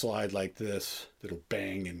heavy slide like this that'll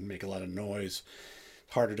bang and make a lot of noise,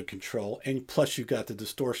 harder to control. And plus you've got the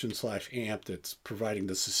distortion / amp that's providing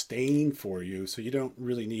the sustain for you, so you don't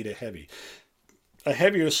really need a heavy. A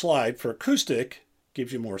heavier slide for acoustic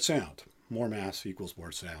gives you more sound. More mass equals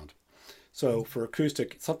more sound. So for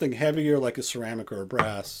acoustic, something heavier like a ceramic or a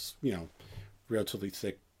brass, relatively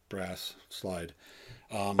thick brass slide,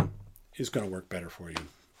 is going to work better for you.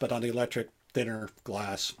 But on the electric, thinner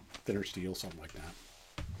glass, thinner steel, something like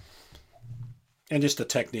that. And just the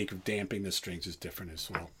technique of damping the strings is different as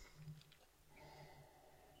well.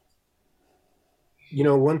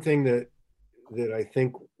 One thing that I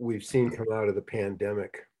think we've seen come out of the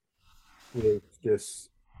pandemic is this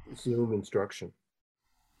Zoom instruction.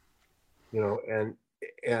 And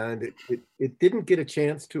it didn't get a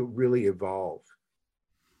chance to really evolve.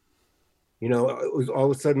 It was all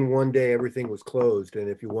of a sudden one day everything was closed, and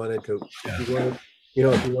if you wanted to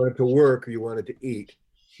work or you wanted to eat,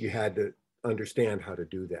 you had to understand how to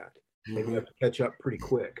do that, and you have to catch up pretty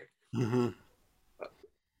quick. Mm-hmm.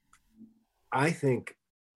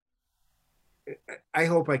 I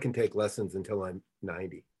hope I can take lessons until I'm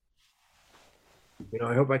 90.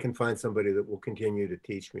 I hope I can find somebody that will continue to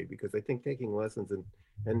teach me, because I think taking lessons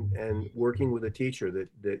and working with a teacher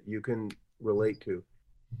that you can relate to,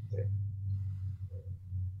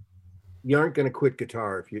 you aren't going to quit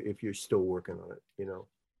guitar if you're still working on it,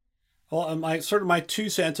 Well, my 2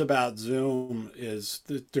 cents about Zoom is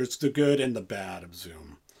that there's the good and the bad of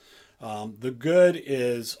Zoom. The good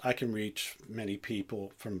is I can reach many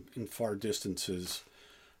people from in far distances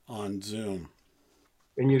on Zoom.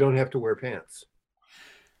 And you don't have to wear pants.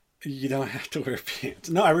 You don't have to wear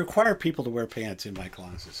pants. No, I require people to wear pants in my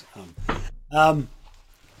classes.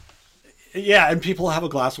 Yeah, and people have a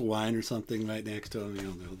glass of wine or something right next to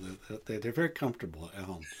them. They're very comfortable at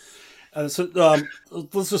home. Let's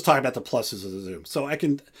just talk about the pluses of the Zoom. So I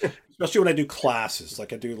can, especially when I do classes,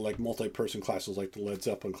 like I do like multi-person classes, like the Led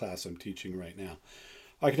Zeppelin class I'm teaching right now.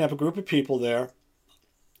 I can have a group of people there.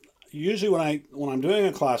 Usually when I'm doing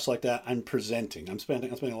a class like that, I'm presenting. I'm spending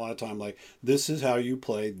a lot of time like, this is how you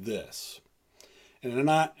play this. And I'm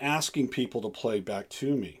not asking people to play back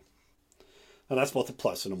to me. Now that's both a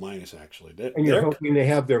plus and a minus, actually. And you're hoping they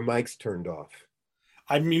have their mics turned off.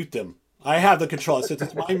 I mute them. I have the control. Since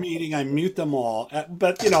it's my meeting, I mute them all.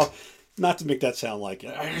 But, not to make that sound like,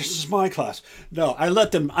 this is my class. No, I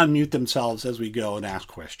let them unmute themselves as we go and ask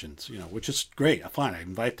questions, which is great. Fine, I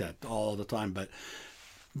invite that all the time. But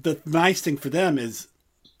the nice thing for them is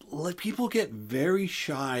people get very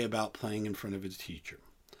shy about playing in front of a teacher.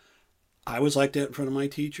 I was like that in front of my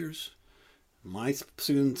teachers. My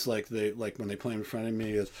students, when they play in front of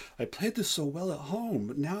me, is I played this so well at home,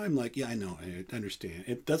 but now I'm like, yeah, I know, I understand.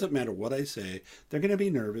 It doesn't matter what I say. They're going to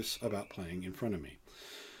be nervous about playing in front of me.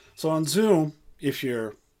 So on Zoom, if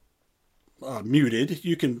you're muted,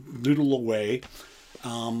 you can noodle away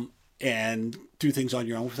and do things on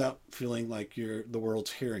your own without feeling like the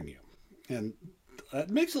world's hearing you. And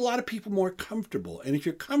that makes a lot of people more comfortable. And if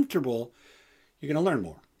you're comfortable, you're going to learn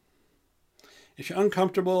more. If you're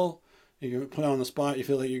uncomfortable, you're put on the spot, you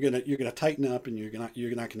feel like you're gonna tighten up, and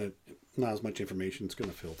not as much information is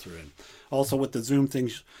gonna filter in. Also, with the Zoom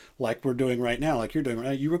things like we're doing right now, like you're doing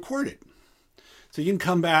right, you record it, so you can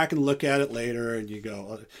come back and look at it later, and you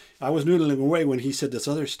go, I was noodling away when he said this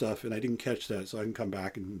other stuff, and I didn't catch that, so I can come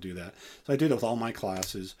back and do that. So I do that with all my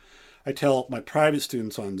classes. I tell my private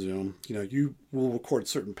students on Zoom, you will record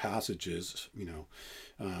certain passages,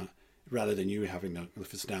 rather than you having to,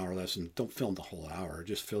 if it's an hour lesson, don't film the whole hour.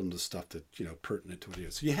 Just film the stuff that, pertinent to it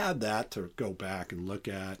is. So you have that to go back and look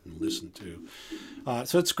at and listen to.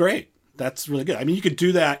 So it's great. That's really good. I mean, you could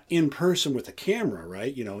do that in person with a camera,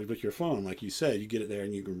 right? With your phone, like you said, you get it there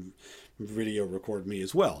and you can video record me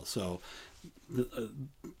as well. So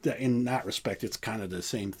in that respect, it's kind of the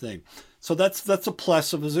same thing. So that's a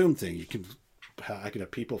plus of a Zoom thing. I can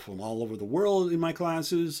have people from all over the world in my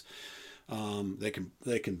classes. They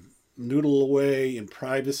can noodle away in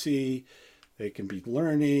privacy. They can be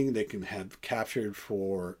learning. They can have captured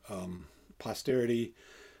for posterity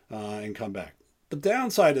and come back. The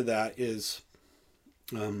downside of that is,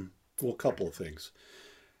 a couple of things.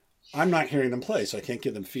 I'm not hearing them play, so I can't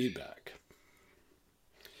give them feedback.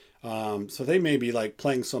 So they may be like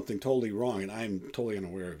playing something totally wrong, and I'm totally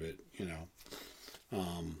unaware of it.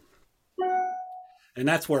 And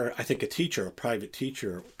that's where I think a private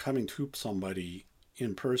teacher, coming to somebody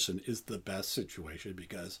in person is the best situation,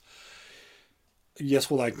 because yes,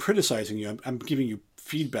 well, I'm criticizing you. I'm giving you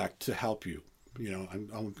feedback to help you.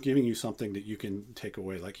 I'm giving you something that you can take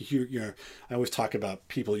away. Like I always talk about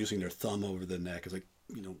people using their thumb over the neck. It's like,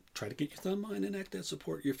 try to get your thumb behind the neck to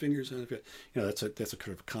support your fingers. And that's a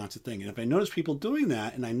kind of a constant thing. And if I notice people doing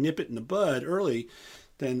that and I nip it in the bud early,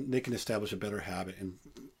 then they can establish a better habit and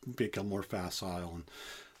become more facile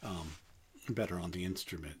and better on the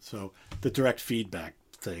instrument. So the direct feedback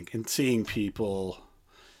thing and seeing people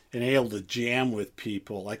and able to jam with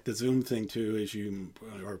people, like the Zoom thing too, as you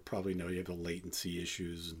or probably know, you have the latency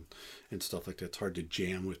issues and stuff like that. It's hard to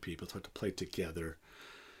jam with people. It's hard to play together.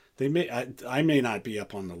 I may not be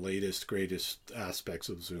up on the latest, greatest aspects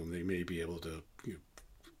of Zoom. They may be able to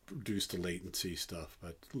reduce the latency stuff,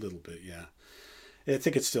 but a little bit, yeah. I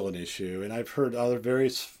think it's still an issue. And I've heard other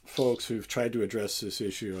various folks who've tried to address this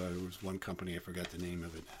issue. There was one company, I forgot the name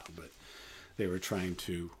of it now, but they were trying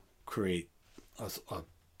to create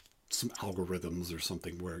some algorithms or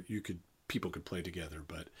something where people could play together.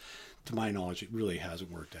 But to my knowledge, it really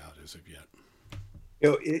hasn't worked out as of yet.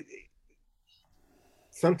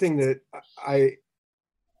 Something that I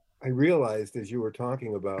realized as you were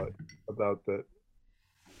talking about the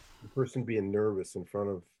person being nervous in front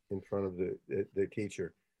of the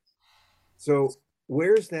teacher. So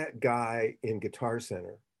where's that guy in Guitar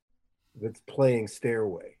Center that's playing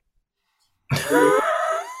Stairway?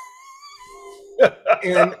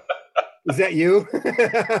 And is that you?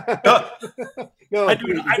 No, I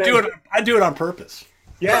do it on purpose.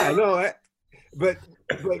 Yeah, no, but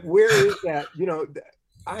where is that?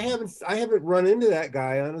 I haven't run into that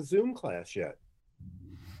guy on a Zoom class yet.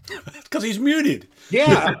 Because he's muted.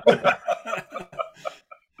 Yeah.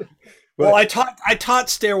 Well, I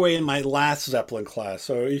taught Stairway in my last Zeppelin class.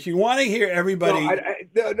 So if you want to hear everybody, no. I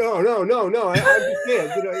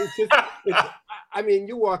understand. I mean,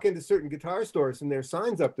 you walk into certain guitar stores and there's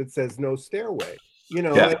signs up that says no Stairway.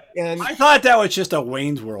 Yeah. And I thought that was just a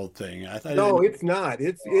Wayne's World thing. I thought it's not.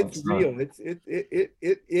 It's real.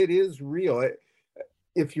 It is real.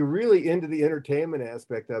 If you're really into the entertainment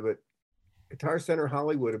aspect of it, Guitar Center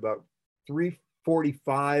Hollywood about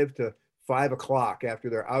 3:45 to 5 o'clock after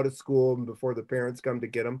they're out of school and before the parents come to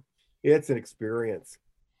get them. It's an experience.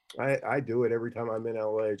 I do it every time I'm in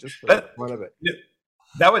LA just for the fun of it.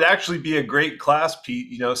 That would actually be a great class,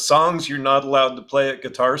 Pete. Songs you're not allowed to play at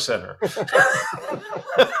Guitar Center.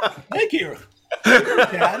 Thank you.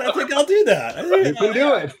 Dad, I think I'll do that. You can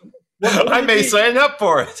do it. I may sign up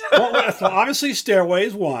for it. So obviously Stairway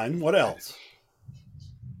is one. What else?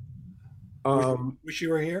 Wish You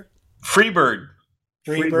Were Here? Freebird.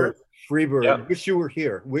 Freebird. Yep. Wish You Were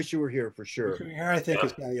Here. Wish You Were Here for sure. Here, I think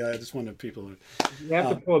it's kind of, just one of the people who, you have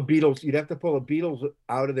to pull a Beatles. You'd have to pull a Beatles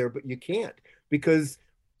out of there, but you can't because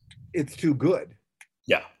it's too good.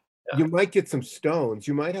 Yeah. You might get some Stones.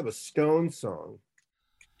 You might have a Stones song.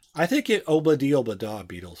 I think it Obla Di Obla Da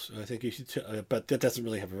Beatles. I think you should, but that doesn't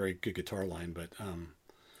really have a very good guitar line. But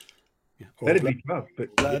yeah. That'd be tough. But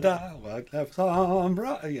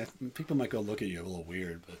yeah, people might go look at you a little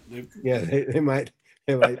weird, but they might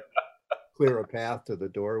clear a path to the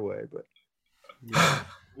doorway. But yeah.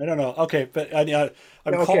 I don't know. Okay, but I'm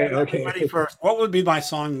calling everybody first. What would be my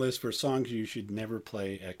song list for songs you should never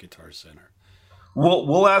play at Guitar Center?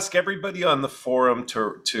 We'll ask everybody on the forum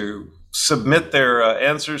to submit their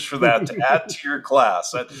answers for that to add to your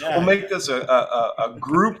class. We'll make this a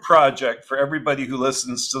group project for everybody who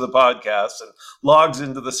listens to the podcast and logs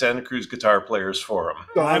into the Santa Cruz Guitar Players Forum.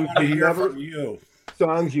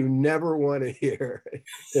 Songs you never want to hear.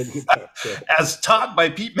 As taught by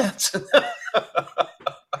Pete Manson. Of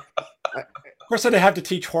course, I'd have to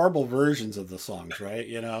teach horrible versions of the songs, right?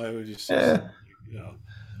 It would just.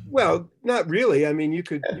 Well, not really. I mean, you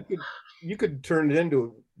could turn it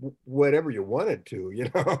into whatever you wanted to.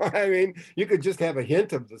 I mean, you could just have a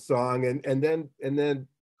hint of the song and then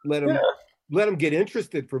let them get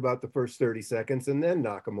interested for about the first 30 seconds and then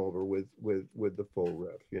knock them over with the full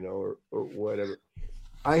riff, or whatever.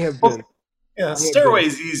 I have been. Yeah,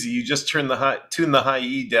 Stairway's easy. You just tune the high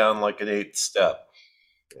E down like an 8th step.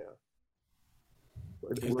 Yeah.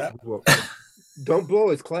 Don't blow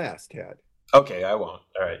his class, Tad. Okay, I won't.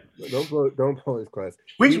 All right. Don't blow his class.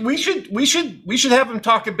 We should have him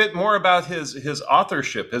talk a bit more about his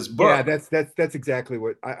authorship, his book. Yeah, that's exactly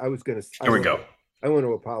what I was going to say. Here we go. I want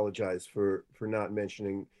to apologize for not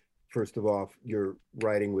mentioning, first of all, your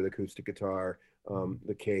writing with acoustic guitar,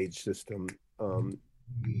 the Cage system,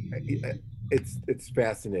 It's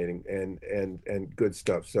fascinating and good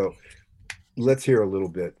stuff. So let's hear a little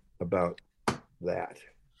bit about that.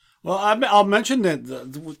 Well, I'll mention that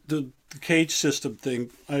the cage system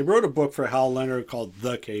thing. I wrote a book for Hal Leonard called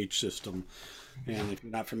The Cage System. And if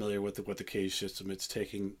you're not familiar with the cage system, it's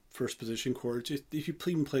taking first position chords. If you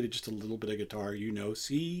even played just a little bit of guitar, you know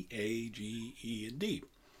C, A, G, E, and D.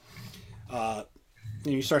 And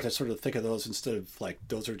you start to sort of think of those instead of like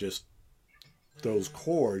those are just those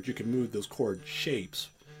chords. You can move those chord shapes.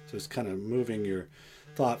 So it's kind of moving your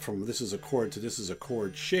thought from this is a chord to this is a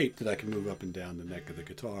chord shape that I can move up and down the neck of the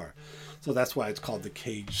guitar. So that's why it's called the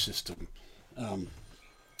cage system.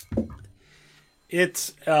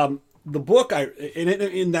 It's the book.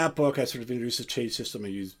 In that book, I sort of introduce the cage system. I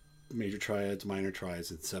use major triads, minor triads,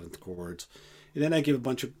 and seventh chords, and then I give a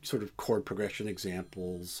bunch of sort of chord progression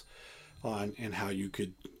examples on and how you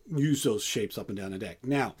could use those shapes up and down the deck.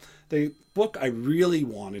 Now, the book I really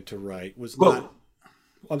wanted to write was not.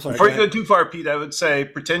 I'm sorry. Before you go too far, Pete, I would say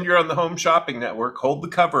pretend you're on the Home Shopping Network. Hold the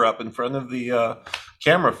cover up in front of the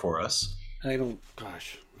camera for us. I don't.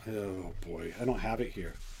 Gosh. Oh boy, I don't have it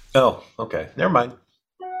here. Oh, okay. Never mind.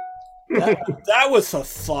 That was a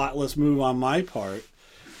thoughtless move on my part.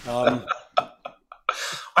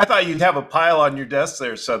 I thought you'd have a pile on your desk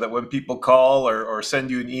there so that when people call or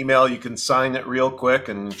send you an email, you can sign it real quick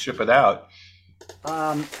and ship it out.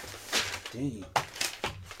 Dang.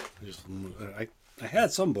 I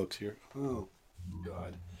had some books here. Oh,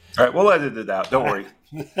 God. All right, we'll edit it out. Don't worry.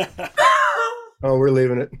 Oh, we're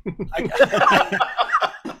leaving it.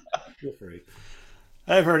 Feel free.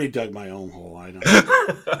 I've already dug my own hole. I know.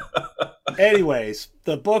 Anyways,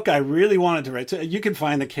 the book I really wanted to write. So you can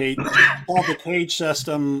find the cage, called The Cage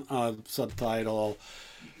System, subtitle,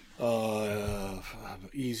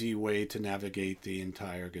 easy way to navigate the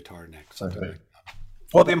entire guitar neck. Something like that.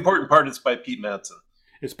 Well, the important part is by Pete Madsen.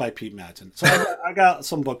 It's by Pete Madsen. So I got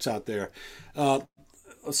some books out there.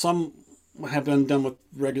 Some have been done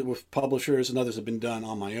with publishers, and others have been done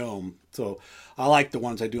on my own. So I like the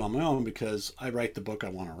ones I do on my own because I write the book I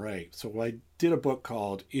want to write. So I did a book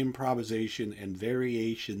called Improvisation and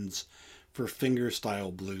Variations for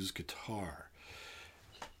Fingerstyle Blues Guitar.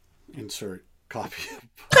 Insert copy.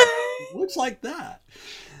 Looks like that.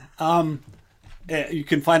 You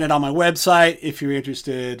can find it on my website if you're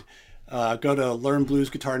interested. Go to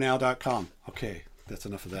learnbluesguitarnow.com. Okay, that's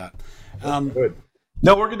enough of that. Good.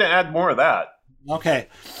 No, we're going to add more of that. Okay.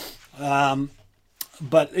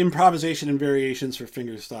 But improvisation and variations for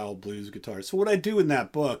fingerstyle blues guitars. So what I do in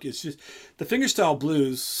that book is just the fingerstyle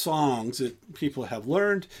blues songs that people have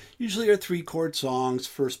learned usually are 3-chord songs,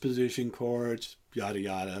 first position chords, yada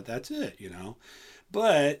yada. That's it, you know.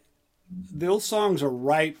 But those songs are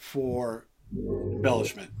ripe for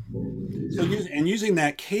embellishment. So using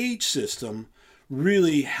that cage system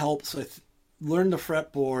really helps learn the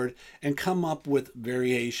fretboard and come up with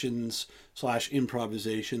variations /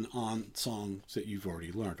 improvisation on songs that you've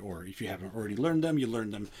already learned. Or if you haven't already learned them, you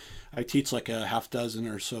learn them. I teach like a half dozen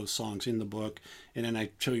or so songs in the book, and then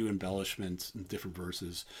I show you embellishments and different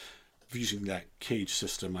verses using that cage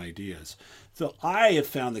system ideas. So I have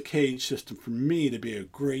found the cage system for me to be a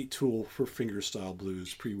great tool for fingerstyle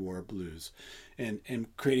blues, pre-war blues, and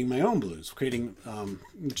creating my own blues,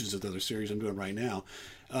 which is another series I'm doing right now,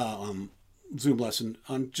 Zoom lesson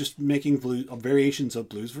on just making variations of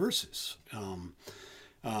blues verses.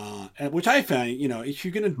 Which I found, you know, if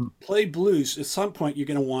you're going to play blues, at some point you're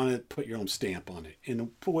going to want to put your own stamp on it.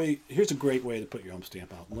 And here's a great way to put your own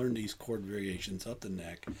stamp out. Learn these chord variations up the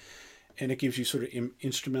neck. And it gives you sort of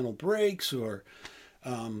instrumental breaks or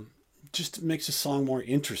just makes a song more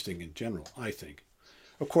interesting in general, I think.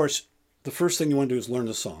 Of course, the first thing you want to do is learn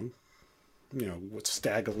the song. You know, what's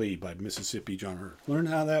Stagger Lee by Mississippi John Hurt.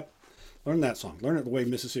 Learn that song. Learn it the way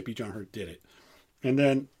Mississippi John Hurt did it. And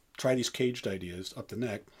then try these caged ideas up the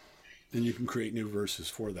neck, and you can create new verses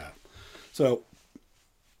for that. So,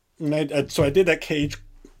 I did that cage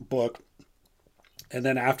book, and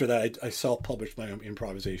then after that, I self-published my own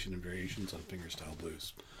improvisation and variations on fingerstyle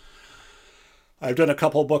blues. I've done a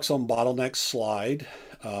couple of books on bottleneck slide.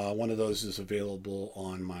 One of those is available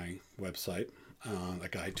on my website, A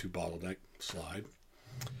Guide to Bottleneck Slide.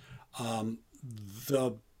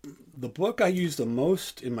 The book I use the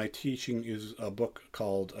most in my teaching is a book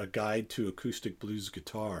called A Guide to Acoustic Blues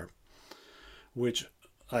Guitar, which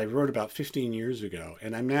I wrote about 15 years ago,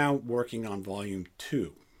 and I'm now working on volume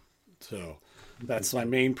 2. So that's my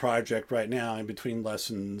main project right now. In between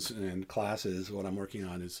lessons and classes, what I'm working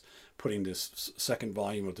on is putting this second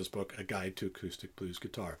volume of this book, A Guide to Acoustic Blues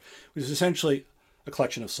Guitar, which is essentially a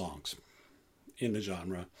collection of songs in the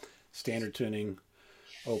genre, standard tuning,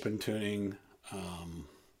 open tuning,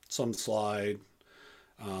 some slide,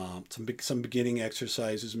 some beginning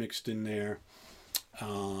exercises mixed in there,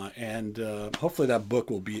 and hopefully that book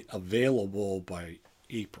will be available by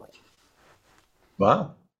April.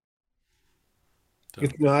 Wow. So,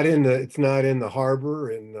 It's not in the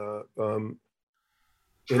harbor in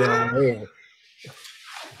LA.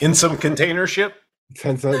 In some container ship?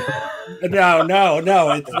 no,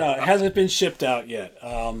 it hasn't been shipped out yet.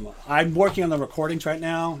 I'm working on the recordings right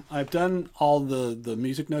now. I've done all the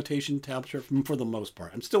music notation tablature for the most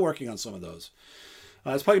part. I'm still working on some of those.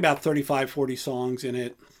 It's probably about 35, 40 songs in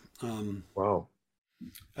it. Wow.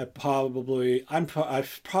 I'm probably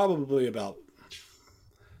about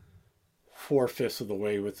 4/5 of the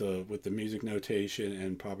way with the music notation,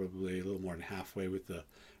 and probably a little more than halfway with the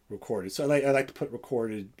recorded. So I like to put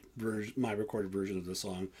my recorded version of the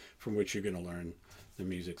song from which you're going to learn the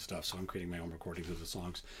music stuff. So I'm creating my own recordings of the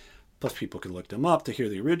songs. Plus, people can look them up to hear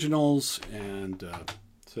the originals, and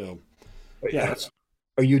so yeah.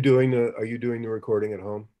 Are you doing the recording at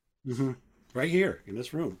home? Mm-hmm. Right here in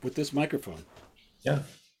this room with this microphone. Yeah.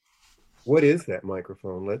 What is that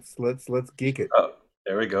microphone? Let's geek it. Oh,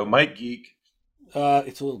 there we go. Mike Geek.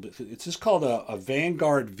 It's a little bit. It's just called a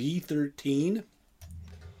Vanguard V13.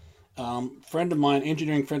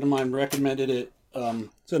 Engineering friend of mine recommended it.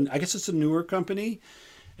 So I guess it's a newer company.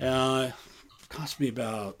 It cost me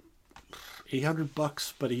about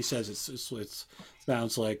 $800, but he says it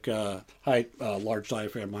sounds like large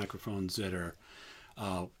diaphragm microphones that are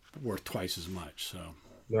worth twice as much. So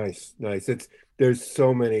Nice. There's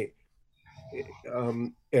so many.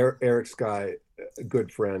 Eric Sky, a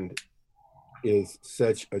good friend, is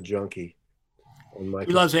such a junkie on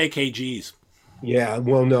he loves AKGs. Yeah,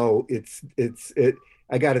 well, no,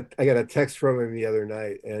 I got a text from him the other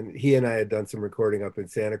night, and he and I had done some recording up in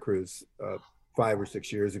Santa Cruz 5 or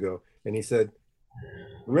 6 years ago, and he said,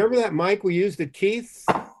 "Remember that mic we used at Keith's?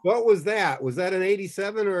 What was that? Was that an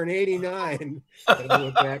 87 or an 89?" And I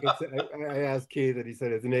went back and said, I asked Keith, and he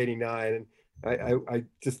said it's an 89, and I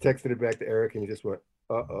just texted it back to Eric, and he just went,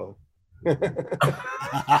 "Uh-oh."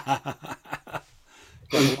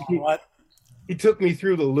 What? He took me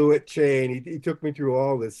through the Lewitt chain. He took me through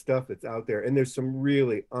all this stuff that's out there. And there's some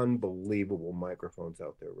really unbelievable microphones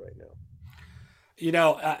out there right now. You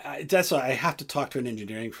know, that's why I have to talk to an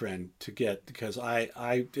engineering friend because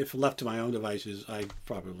if left to my own devices, I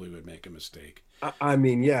probably would make a mistake. I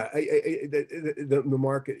mean, yeah, the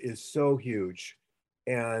market is so huge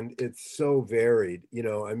and it's so varied. You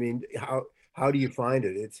know, I mean, how do you find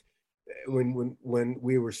it? It's when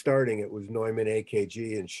we were starting, it was Neumann,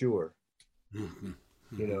 AKG, and Shure. Mm-hmm.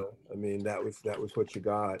 You know, I mean, that was what you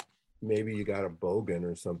got. Maybe you got a Bogan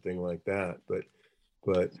or something like that, but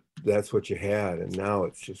that's what you had. And now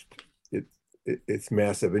it's just it's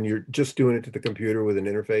massive. And you're just doing it to the computer with an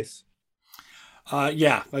interface.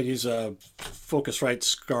 Yeah, I use a Focusrite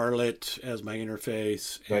Scarlett as my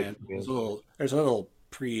interface, Right, and yeah. there's a little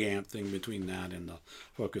preamp thing between that and the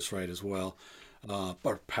Focusrite as well,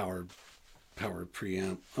 or powered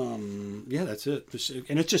preamp. Yeah, that's it.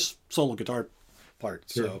 And it's just solo guitar part.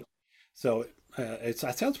 Sure. So it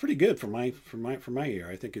sounds pretty good for my ear.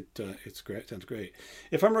 I think it's great. Sounds great.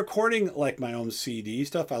 If I'm recording like my own CD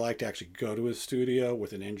stuff, I like to actually go to a studio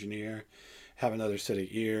with an engineer, have another set of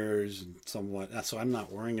ears and somewhat. So I'm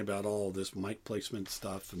not worrying about all this mic placement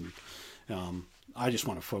stuff, and I just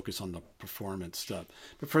want to focus on the performance stuff.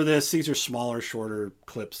 But for these are smaller, shorter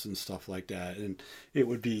clips and stuff like that, and it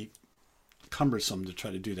would be cumbersome to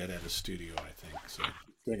try to do that at a studio, I think. So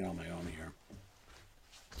doing it on my own here.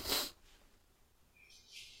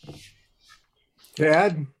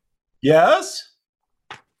 Chad? Yes?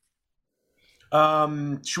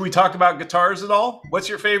 Should we talk about guitars at all? What's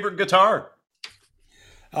your favorite guitar?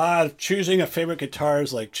 Choosing a favorite guitar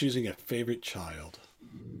is like choosing a favorite child.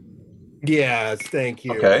 Yes, thank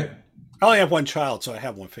you. Okay. I only have one child, so I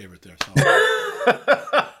have one favorite there. So.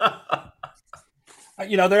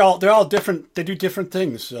 You know, they're all different. They do different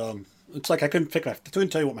things. It's like I couldn't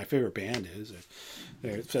tell you what my favorite band is.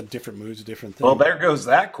 It's had different moods, different things. Well, there goes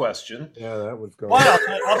that question. Yeah, that was going. Well,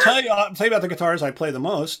 I'll tell you about the guitars I play the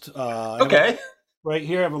most. Okay. Right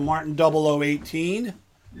here, I have a Martin 0018.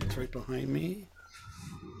 It's right behind me.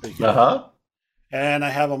 Uh-huh. And I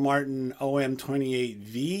have a Martin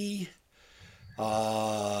OM28V.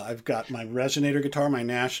 I've got my Resonator guitar, my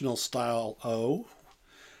National Style O.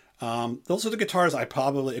 Those are the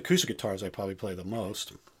acoustic guitars I probably play the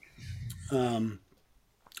most. I've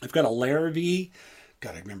got a Larrivee.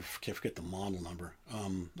 God, I can't forget the model number.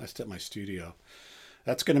 That's at my studio.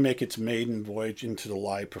 That's going to make its maiden voyage into the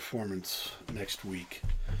live performance next week.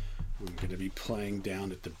 I'm going to be playing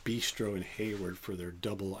down at the Bistro in Hayward for their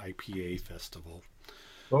double IPA festival.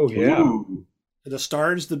 Oh yeah. Ooh. The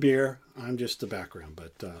star is the beer. I'm just the background,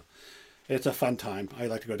 but it's a fun time. I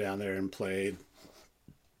like to go down there and play.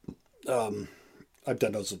 I've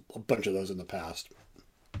done a bunch of those in the past.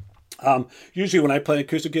 Usually when I play an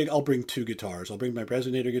acoustic gig, I'll bring two guitars. I'll bring my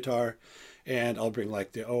Resonator guitar, and I'll bring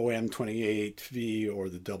like the OM28V or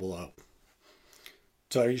the Double O.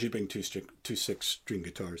 So I usually bring two 6-string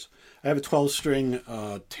guitars. I have a 12-string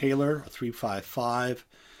Taylor, a 355,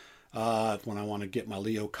 when I want to get my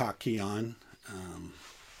Leo Cocky on.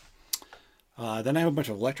 Then I have a bunch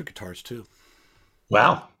of electric guitars too.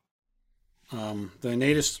 Wow. The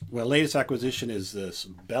latest acquisition is this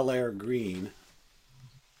Bel Air Green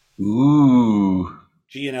Ooh.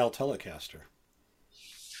 G&L Telecaster.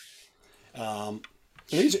 I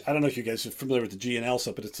don't know if you guys are familiar with the G&L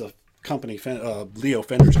stuff, but it's a company Leo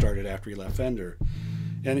Fender started after he left Fender.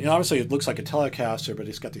 And obviously it looks like a Telecaster, but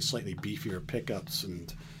it's got these slightly beefier pickups,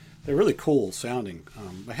 and they're really cool sounding.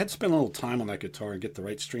 I had to spend a little time on that guitar and get the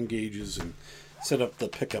right string gauges and set up the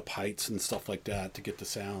pickup heights and stuff like that to get the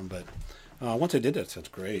sound. But once I did that, it sounds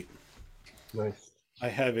great. Nice. I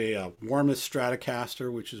have a Warmus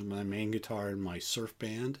Stratocaster, which is my main guitar in my surf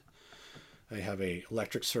band. I have a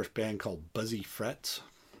electric surf band called Buzzy Frets.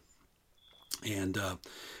 And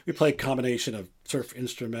we play a combination of surf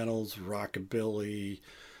instrumentals, rockabilly,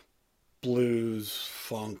 blues,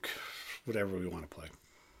 funk, whatever we want to play.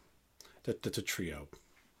 That's a trio.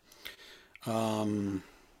 And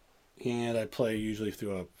I play usually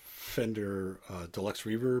through a Fender Deluxe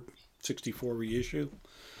Reverb 64 reissue.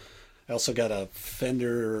 I also got a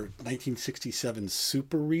Fender 1967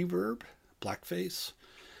 Super Reverb, Blackface.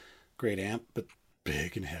 Great amp, but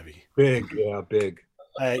big and heavy. Big, yeah, big.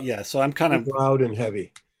 Yeah, so I'm kind of loud and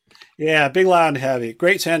heavy. Yeah, big, loud, and heavy.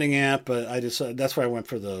 Great sounding amp, but I just that's why I went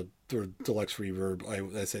for the Deluxe Reverb.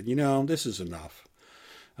 I said, this is enough.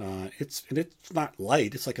 It's not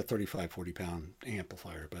light. It's like a 35, 40 pound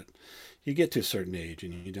amplifier, but you get to a certain age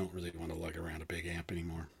and you don't really want to lug around a big amp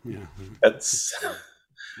anymore. Yeah, it's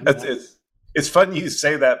funny you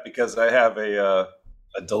say that, because I have a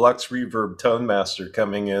Deluxe Reverb Tone Master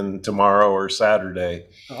coming in tomorrow or Saturday.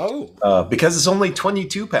 Oh, because it's only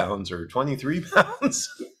 22 pounds or 23 pounds.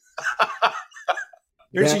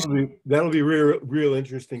 That'll be real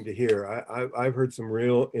interesting to hear. I've heard some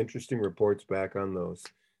real interesting reports back on those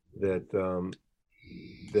that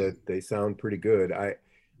they sound pretty good. I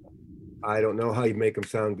don't know how you make them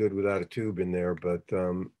sound good without a tube in there, but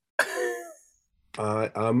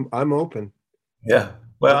I'm open. Yeah.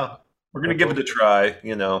 Well, we're gonna give it a try.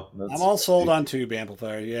 I'm all sold on tube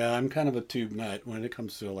amplifier. Yeah, I'm kind of a tube nut when it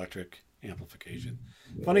comes to electric amplification.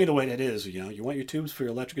 Funny the way that is. You want your tubes for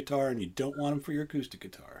your electric guitar, and you don't want them for your acoustic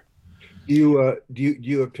guitar. Do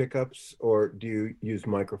you have pickups, or do you use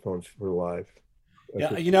microphones for live? Yeah,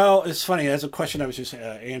 it's funny. That's a question I was just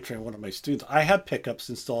answering one of my students. I have pickups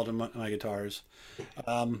installed in my guitars.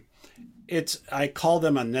 I call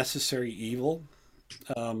them a necessary evil.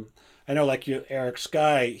 I know, like Eric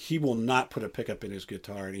Sky, he will not put a pickup in his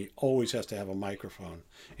guitar, and he always has to have a microphone.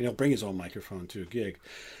 He'll bring his own microphone to a gig.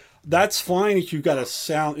 That's fine if you've got a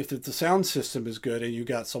sound, if the sound system is good and you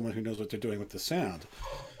got someone who knows what they're doing with the sound.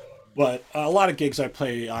 But a lot of gigs I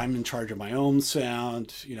play, I'm in charge of my own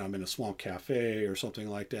sound. I'm in a small cafe or something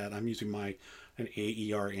like that. I'm using an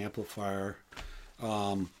AER amplifier.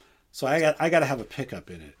 So I got to have a pickup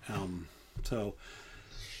in it.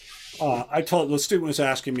 I told the student was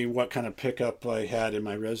asking me what kind of pickup I had in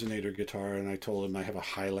my Resonator guitar, and I told him I have a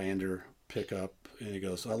Highlander pickup. And he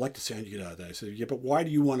goes, "I like the sound you get out of that." I said, "Yeah, but why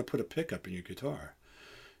do you want to put a pickup in your guitar?"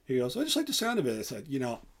 He goes, "I just like the sound of it." I said,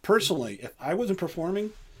 personally, if I wasn't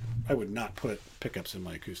performing, I would not put pickups in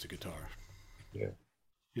my acoustic guitar. Yeah.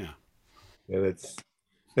 Yeah. Yeah,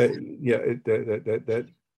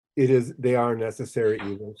 it is. They are necessary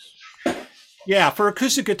evils. Yeah, for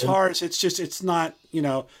acoustic guitars, it's not,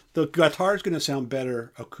 the guitar is going to sound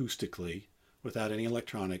better acoustically without any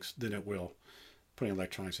electronics than it will putting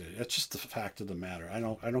electronics in it. That's just the fact of the matter. I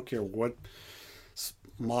don't care what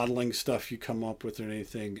modeling stuff you come up with or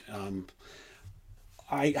anything.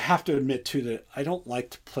 I have to admit too that I don't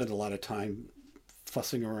like to spend a lot of time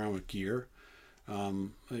fussing around with gear.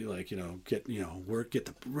 Get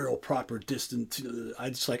the real proper distance.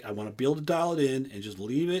 I want to be able to dial it in and just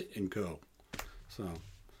leave it and go. So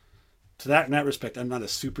in that respect, I'm not a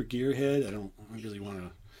super gearhead. I don't really want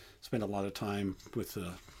to spend a lot of time with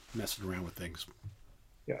messing around with things.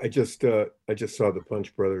 Yeah, I just saw the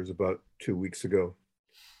Punch Brothers about 2 weeks ago,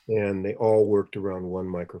 and they all worked around one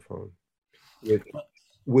microphone,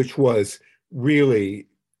 which was really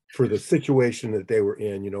for the situation that they were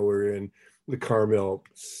in. We're in the Carmel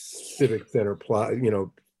Civic Center plot,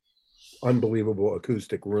 unbelievable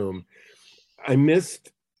acoustic room. I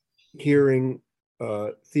missed hearing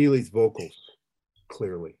Thiele's vocals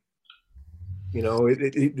clearly.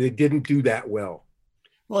 They didn't do that well.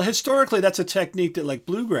 Well, historically, that's a technique that like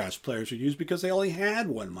bluegrass players would use because they only had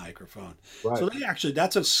one microphone. Right. So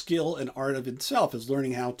that's a skill and art of itself, is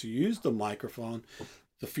learning how to use the microphone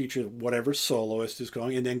to feature whatever soloist is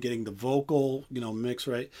going, and then getting the vocal, mix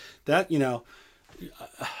right. That,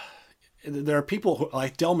 there are people who,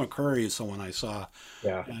 like Del McCoury is someone I saw.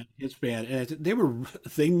 Yeah. His band, and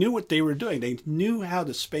they knew what they were doing. They knew how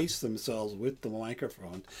to space themselves with the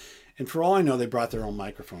microphone. And for all I know, they brought their own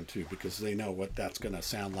microphone too, because they know what that's going to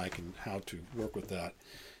sound like and how to work with that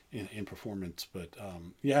in performance. But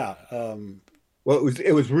well,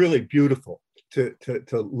 it was really beautiful to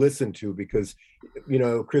listen to, because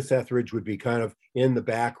Chris Etheridge would be kind of in the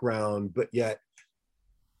background, but yet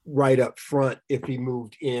right up front if he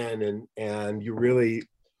moved in, and it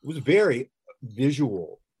was very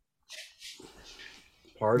visual.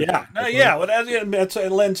 Well,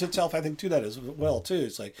 it lends itself, I think, to that as well too.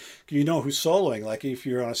 It's like, who's soloing. Like if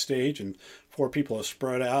you're on a stage and 4 people are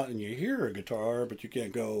spread out and you hear a guitar, but you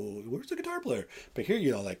can't go, where's the guitar player? But here,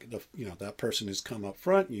 that person has come up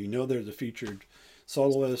front. They're the featured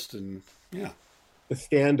soloist, and yeah. The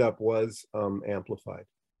stand-up was amplified.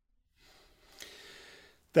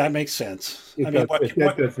 That makes sense.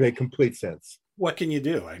 That does make complete sense. What can you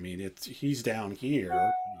do? I mean, he's down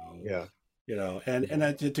here. Yeah.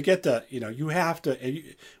 And to get the, you have to,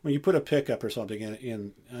 when you put a pickup or something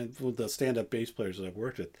in with the stand-up bass players that I've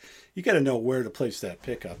worked with, you got to know where to place that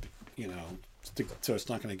pickup, so it's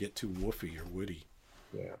not going to get too woofy or woody.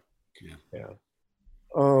 Yeah.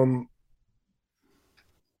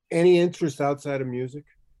 Any interest outside of music?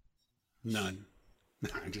 None. No,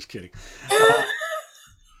 I'm just kidding.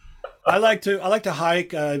 I like to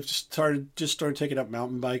hike. I've just started taking up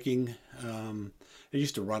mountain biking. I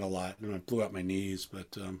used to run a lot, and I blew out my knees.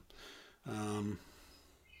 But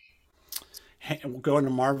going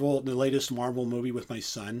to the latest Marvel movie with my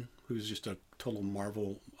son, who's just a total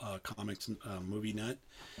Marvel comics movie nut.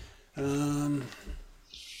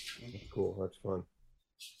 Cool, that's fun.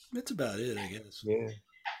 That's about it, I guess. Yeah,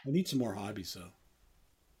 I need some more hobbies, though.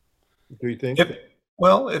 Do you think?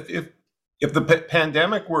 If the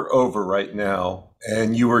pandemic were over right now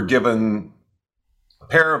and you were given a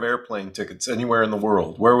pair of airplane tickets anywhere in the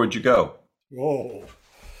world, where would you go? Oh,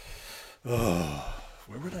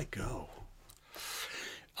 where would I go?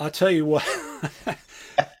 I'll tell you what.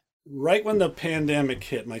 Right when the pandemic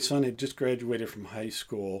hit, my son had just graduated from high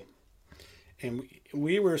school, and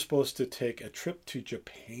we were supposed to take a trip to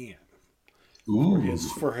Japan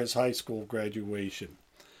for his high school graduation.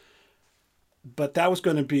 But that was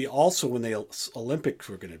going to be also when the Olympics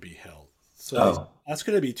were going to be held. So that's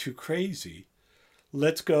going to be too crazy.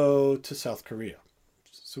 Let's go to South Korea.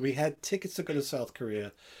 So we had tickets to go to South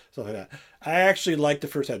Korea, stuff like that. I actually liked the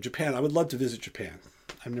first half. Japan, I would love to visit Japan.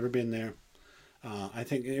 I've never been there. I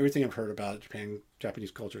think everything I've heard about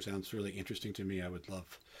Japanese culture sounds really interesting to me. I would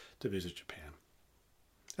love to visit Japan.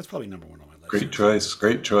 That's probably number one on my list.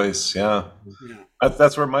 Great choice. Yeah.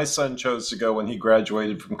 That's where my son chose to go when he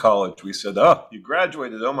graduated from college. We said, "Oh, you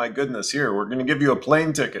graduated. Oh my goodness, here, we're going to give you a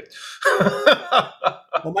plane ticket."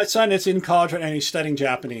 Well, my son is in college right now and he's studying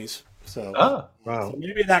Japanese. So, wow. So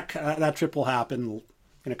maybe that trip will happen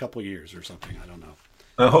in a couple of years or something. I don't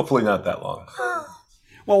know. Hopefully not that long.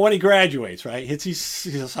 Well, when he graduates, right? He's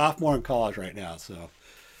a sophomore in college right now. So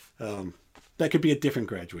that could be a different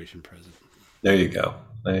graduation present. There you go.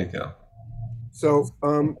 So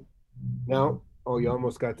now, you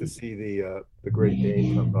almost got to see the Great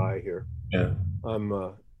Dane come by here. Yeah.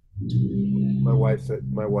 My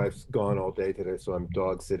wife's gone all day today, so I'm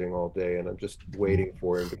dog sitting all day, and I'm just waiting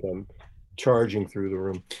for him to come charging through the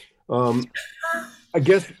room. I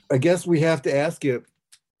guess we have to ask you,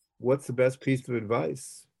 what's the best piece of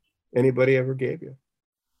advice anybody ever gave you?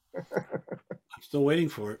 I'm still waiting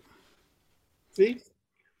for it. See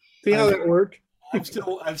how that worked?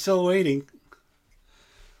 I'm still waiting.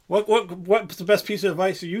 What's the best piece of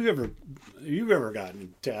advice you've ever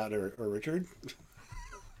gotten, Tad or Richard?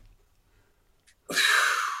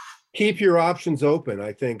 Keep your options open.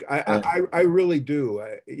 I think I really do.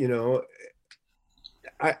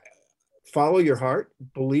 I follow your heart.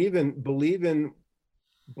 Believe in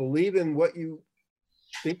what you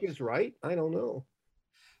think is right. I don't know.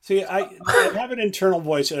 See, I have an internal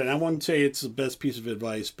voice, and I wouldn't say it's the best piece of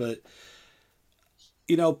advice, but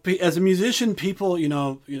as a musician, people,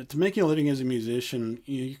 to make a living as a musician,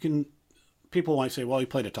 you can people might say, well, you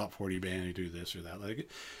played a top 40 band, you do this or that. Like,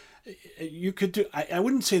 you could do, I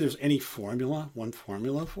wouldn't say there's any one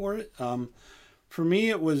formula for it. For me,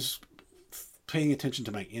 it was paying attention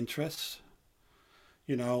to my interests.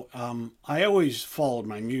 I always followed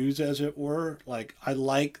my muse, as it were. Like, I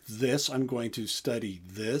like this, I'm going to study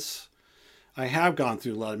this. I have gone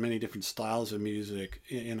through many different styles of music,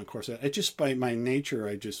 and of course, just by my nature,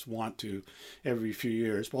 I just want to every few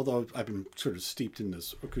years. Although I've been sort of steeped in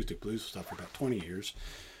this acoustic blues stuff for about 20 years,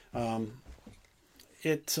 I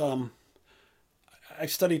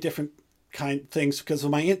study different things because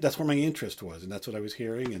that's where my interest was, and that's what I was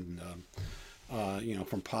hearing, and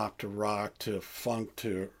from pop to rock to funk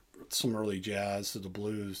to some early jazz to the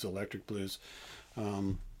blues, the electric blues.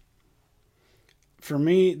 For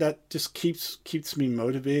me, that just keeps me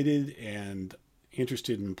motivated and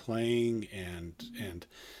interested in playing and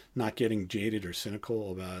not getting jaded or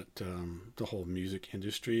cynical about the whole music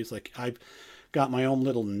industry. It's like I've got my own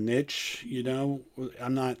little niche,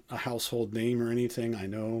 I'm not a household name or anything, I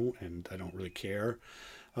know, and I don't really care.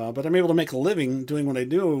 But I'm able to make a living doing what I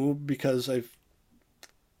do because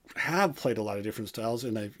have played a lot of different styles,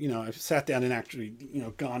 and I've sat down and actually,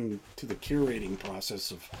 gone to the curating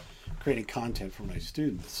process of creating content for my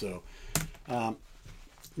students. So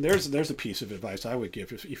there's a piece of advice I would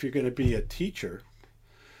give. If you're going to be a teacher,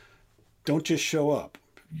 don't just show up.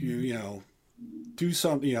 Do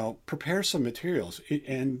some, prepare some materials,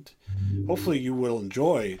 and hopefully you will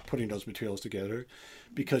enjoy putting those materials together,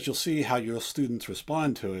 because you'll see how your students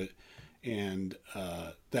respond to it, and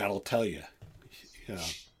that'll tell you.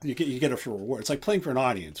 You get a reward. It's like playing for an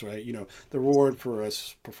audience, right? The reward for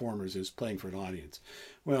us performers is playing for an audience.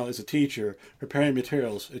 Well, as a teacher, preparing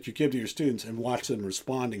materials that you give to your students and watch them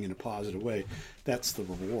responding in a positive way, that's the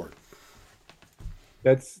reward.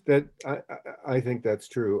 I think that's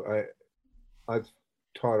true. I've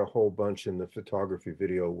taught a whole bunch in the photography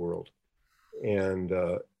video world, and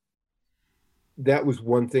that was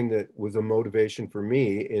one thing that was a motivation for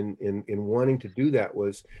me in wanting to do that.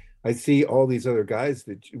 Was I see all these other guys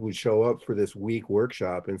that would show up for this week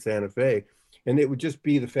workshop in Santa Fe, and it would just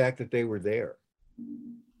be the fact that they were there,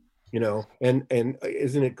 and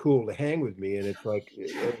isn't it cool to hang with me? And it's like,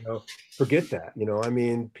 forget that, I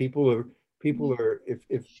mean, people are,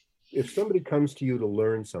 if somebody comes to you to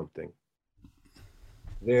learn something,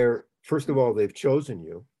 first of all, they've chosen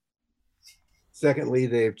you. Secondly,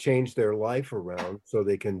 they've changed their life around so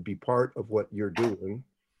they can be part of what you're doing.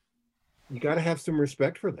 You got to have some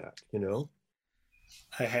respect for that,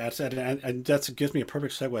 I have said, and that gives me a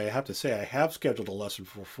perfect segue. I have to say, I have scheduled a lesson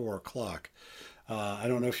for 4:00. I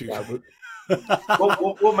don't know if you. Yeah,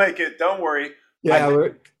 we'll make it. Don't worry. Yeah,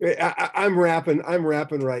 I'm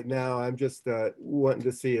rapping right now. I'm just wanting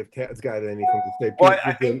to see if Tad's got anything to say. Well,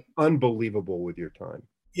 You've been unbelievable with your time.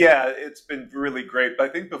 Yeah, it's been really great. But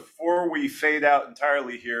I think before we fade out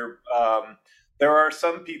entirely here, there are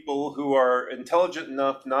some people who are intelligent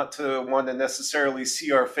enough not to want to necessarily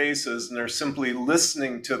see our faces, and they're simply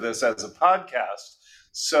listening to this as a podcast.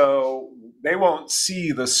 So they won't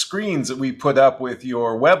see the screens that we put up with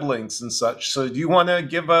your web links and such. So do you want to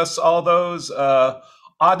give us all those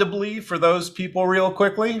audibly for those people real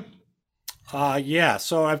quickly? Yeah,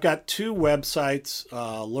 so I've got two websites,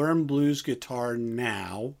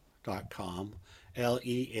 learnbluesguitarnow.com,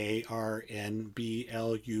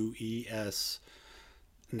 LEARNBLUES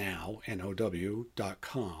now,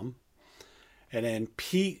 NOW.com, and then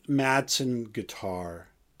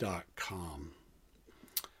PeteMadsonGuitar.com.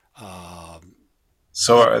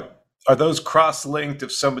 So are those cross-linked?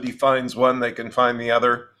 If somebody finds one, they can find the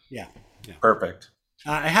other? Yeah. Perfect.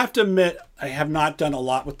 I have to admit, I have not done a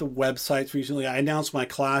lot with the websites recently. I announced my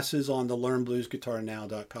classes on the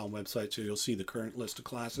learnbluesguitarnow.com website, so you'll see the current list of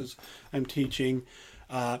classes I'm teaching.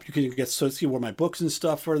 You can see where my books and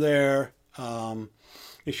stuff are there.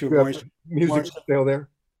 If you're more music still there?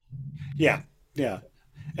 Yeah.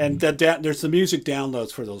 And there's the music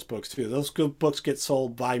downloads for those books too. Those good books get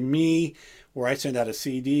sold by me, where I send out a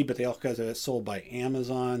CD, but they also get sold by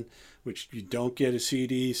Amazon, which you don't get a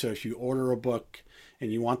CD. So if you order a book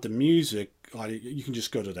and you want the music, you can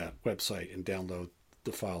just go to that website and download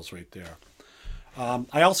the files right there.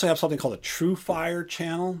 I also have something called a TrueFire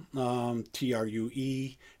channel, TrueFire.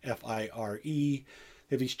 They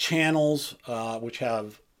have these channels, which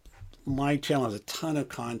have, my channel has a ton of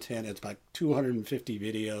content. It's about 250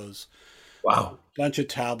 videos. Wow. A bunch of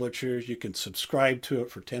tablatures. You can subscribe to it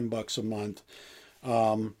for $10 a month.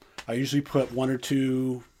 I usually put 1 or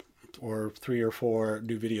 2 or 3 or 4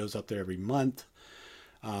 new videos up there every month.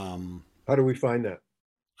 How do we find that?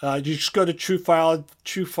 You just go to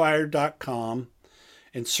TrueFire.com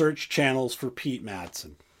and search channels for Pete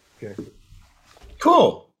Madsen. Okay.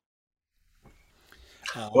 Cool.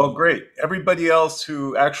 Well, Um, great. Everybody else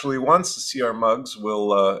who actually wants to see our mugs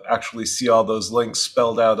will actually see all those links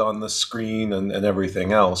spelled out on the screen and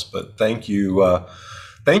everything else. But thank you.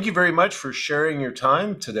 Thank you very much for sharing your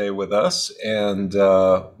time today with us. And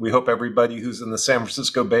we hope everybody who's in the San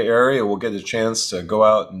Francisco Bay Area will get a chance to go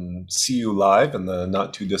out and see you live in the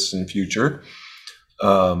not too distant future.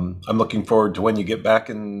 I'm looking forward to when you get back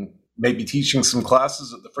and maybe teaching some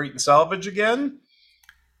classes at the Freight and Salvage again.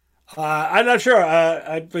 I'm not sure.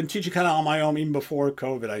 I've been teaching kind of on my own even before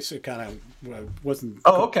COVID. Kind of wasn't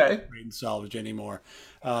Oh, okay. in salvage anymore.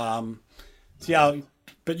 So yeah,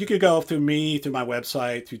 but you could go through me, through my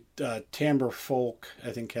website, through Timbre Folk,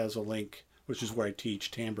 I think has a link, which is where I teach,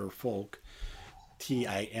 Timbre Folk,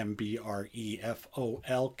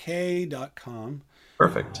 TIMBREFOLK.com.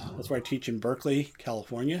 Perfect. That's where I teach in Berkeley,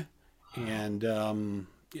 California. And I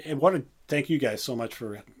want to thank you guys so much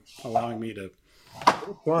for allowing me to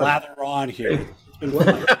Fun. lather on here. It's been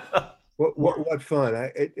fun. What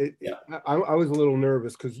fun! Yeah. I was a little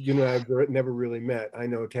nervous because I've never really met. I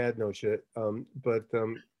know Tad no shit, but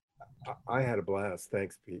I had a blast.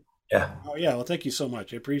 Thanks, Pete. Yeah. Oh yeah, well thank you so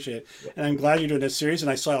much. I appreciate it. And I'm glad you're doing this series.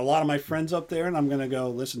 And I saw a lot of my friends up there, and I'm gonna go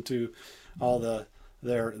listen to all the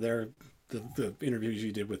interviews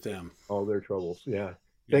you did with them. All their troubles. Yeah.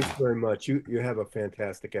 Thanks very much. You have a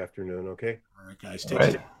fantastic afternoon. Okay. All right, guys. All Take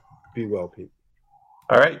right. care. Be well, Pete.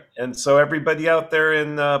 All right. And so everybody out there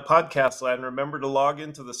in podcast land, remember to log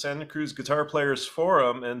into the Santa Cruz Guitar Players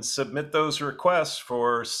Forum and submit those requests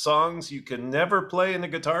for songs you can never play in the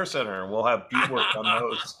Guitar Center. And we'll have Pete work on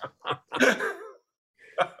those.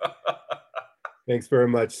 Thanks very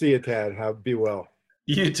much. See you, Tad. Be well.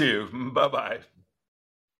 You too. Bye-bye.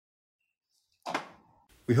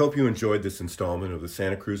 We hope you enjoyed this installment of the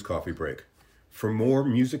Santa Cruz Coffee Break. For more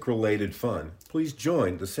music-related fun, please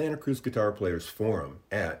join the Santa Cruz Guitar Players Forum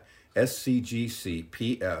at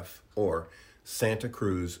SCGCPF or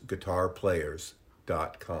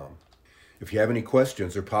SantaCruzGuitarPlayers.com. If you have any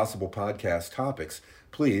questions or possible podcast topics,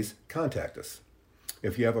 please contact us.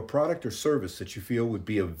 If you have a product or service that you feel would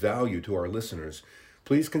be of value to our listeners,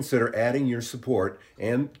 please consider adding your support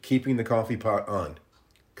and keeping the coffee pot on.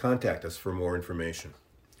 Contact us for more information.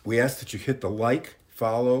 We ask that you hit the like,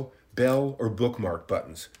 follow, bell, or bookmark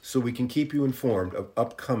buttons so we can keep you informed of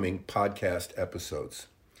upcoming podcast episodes.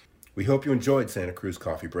 We hope you enjoyed Santa Cruz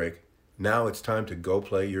Coffee Break. Now it's time to go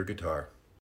play your guitar.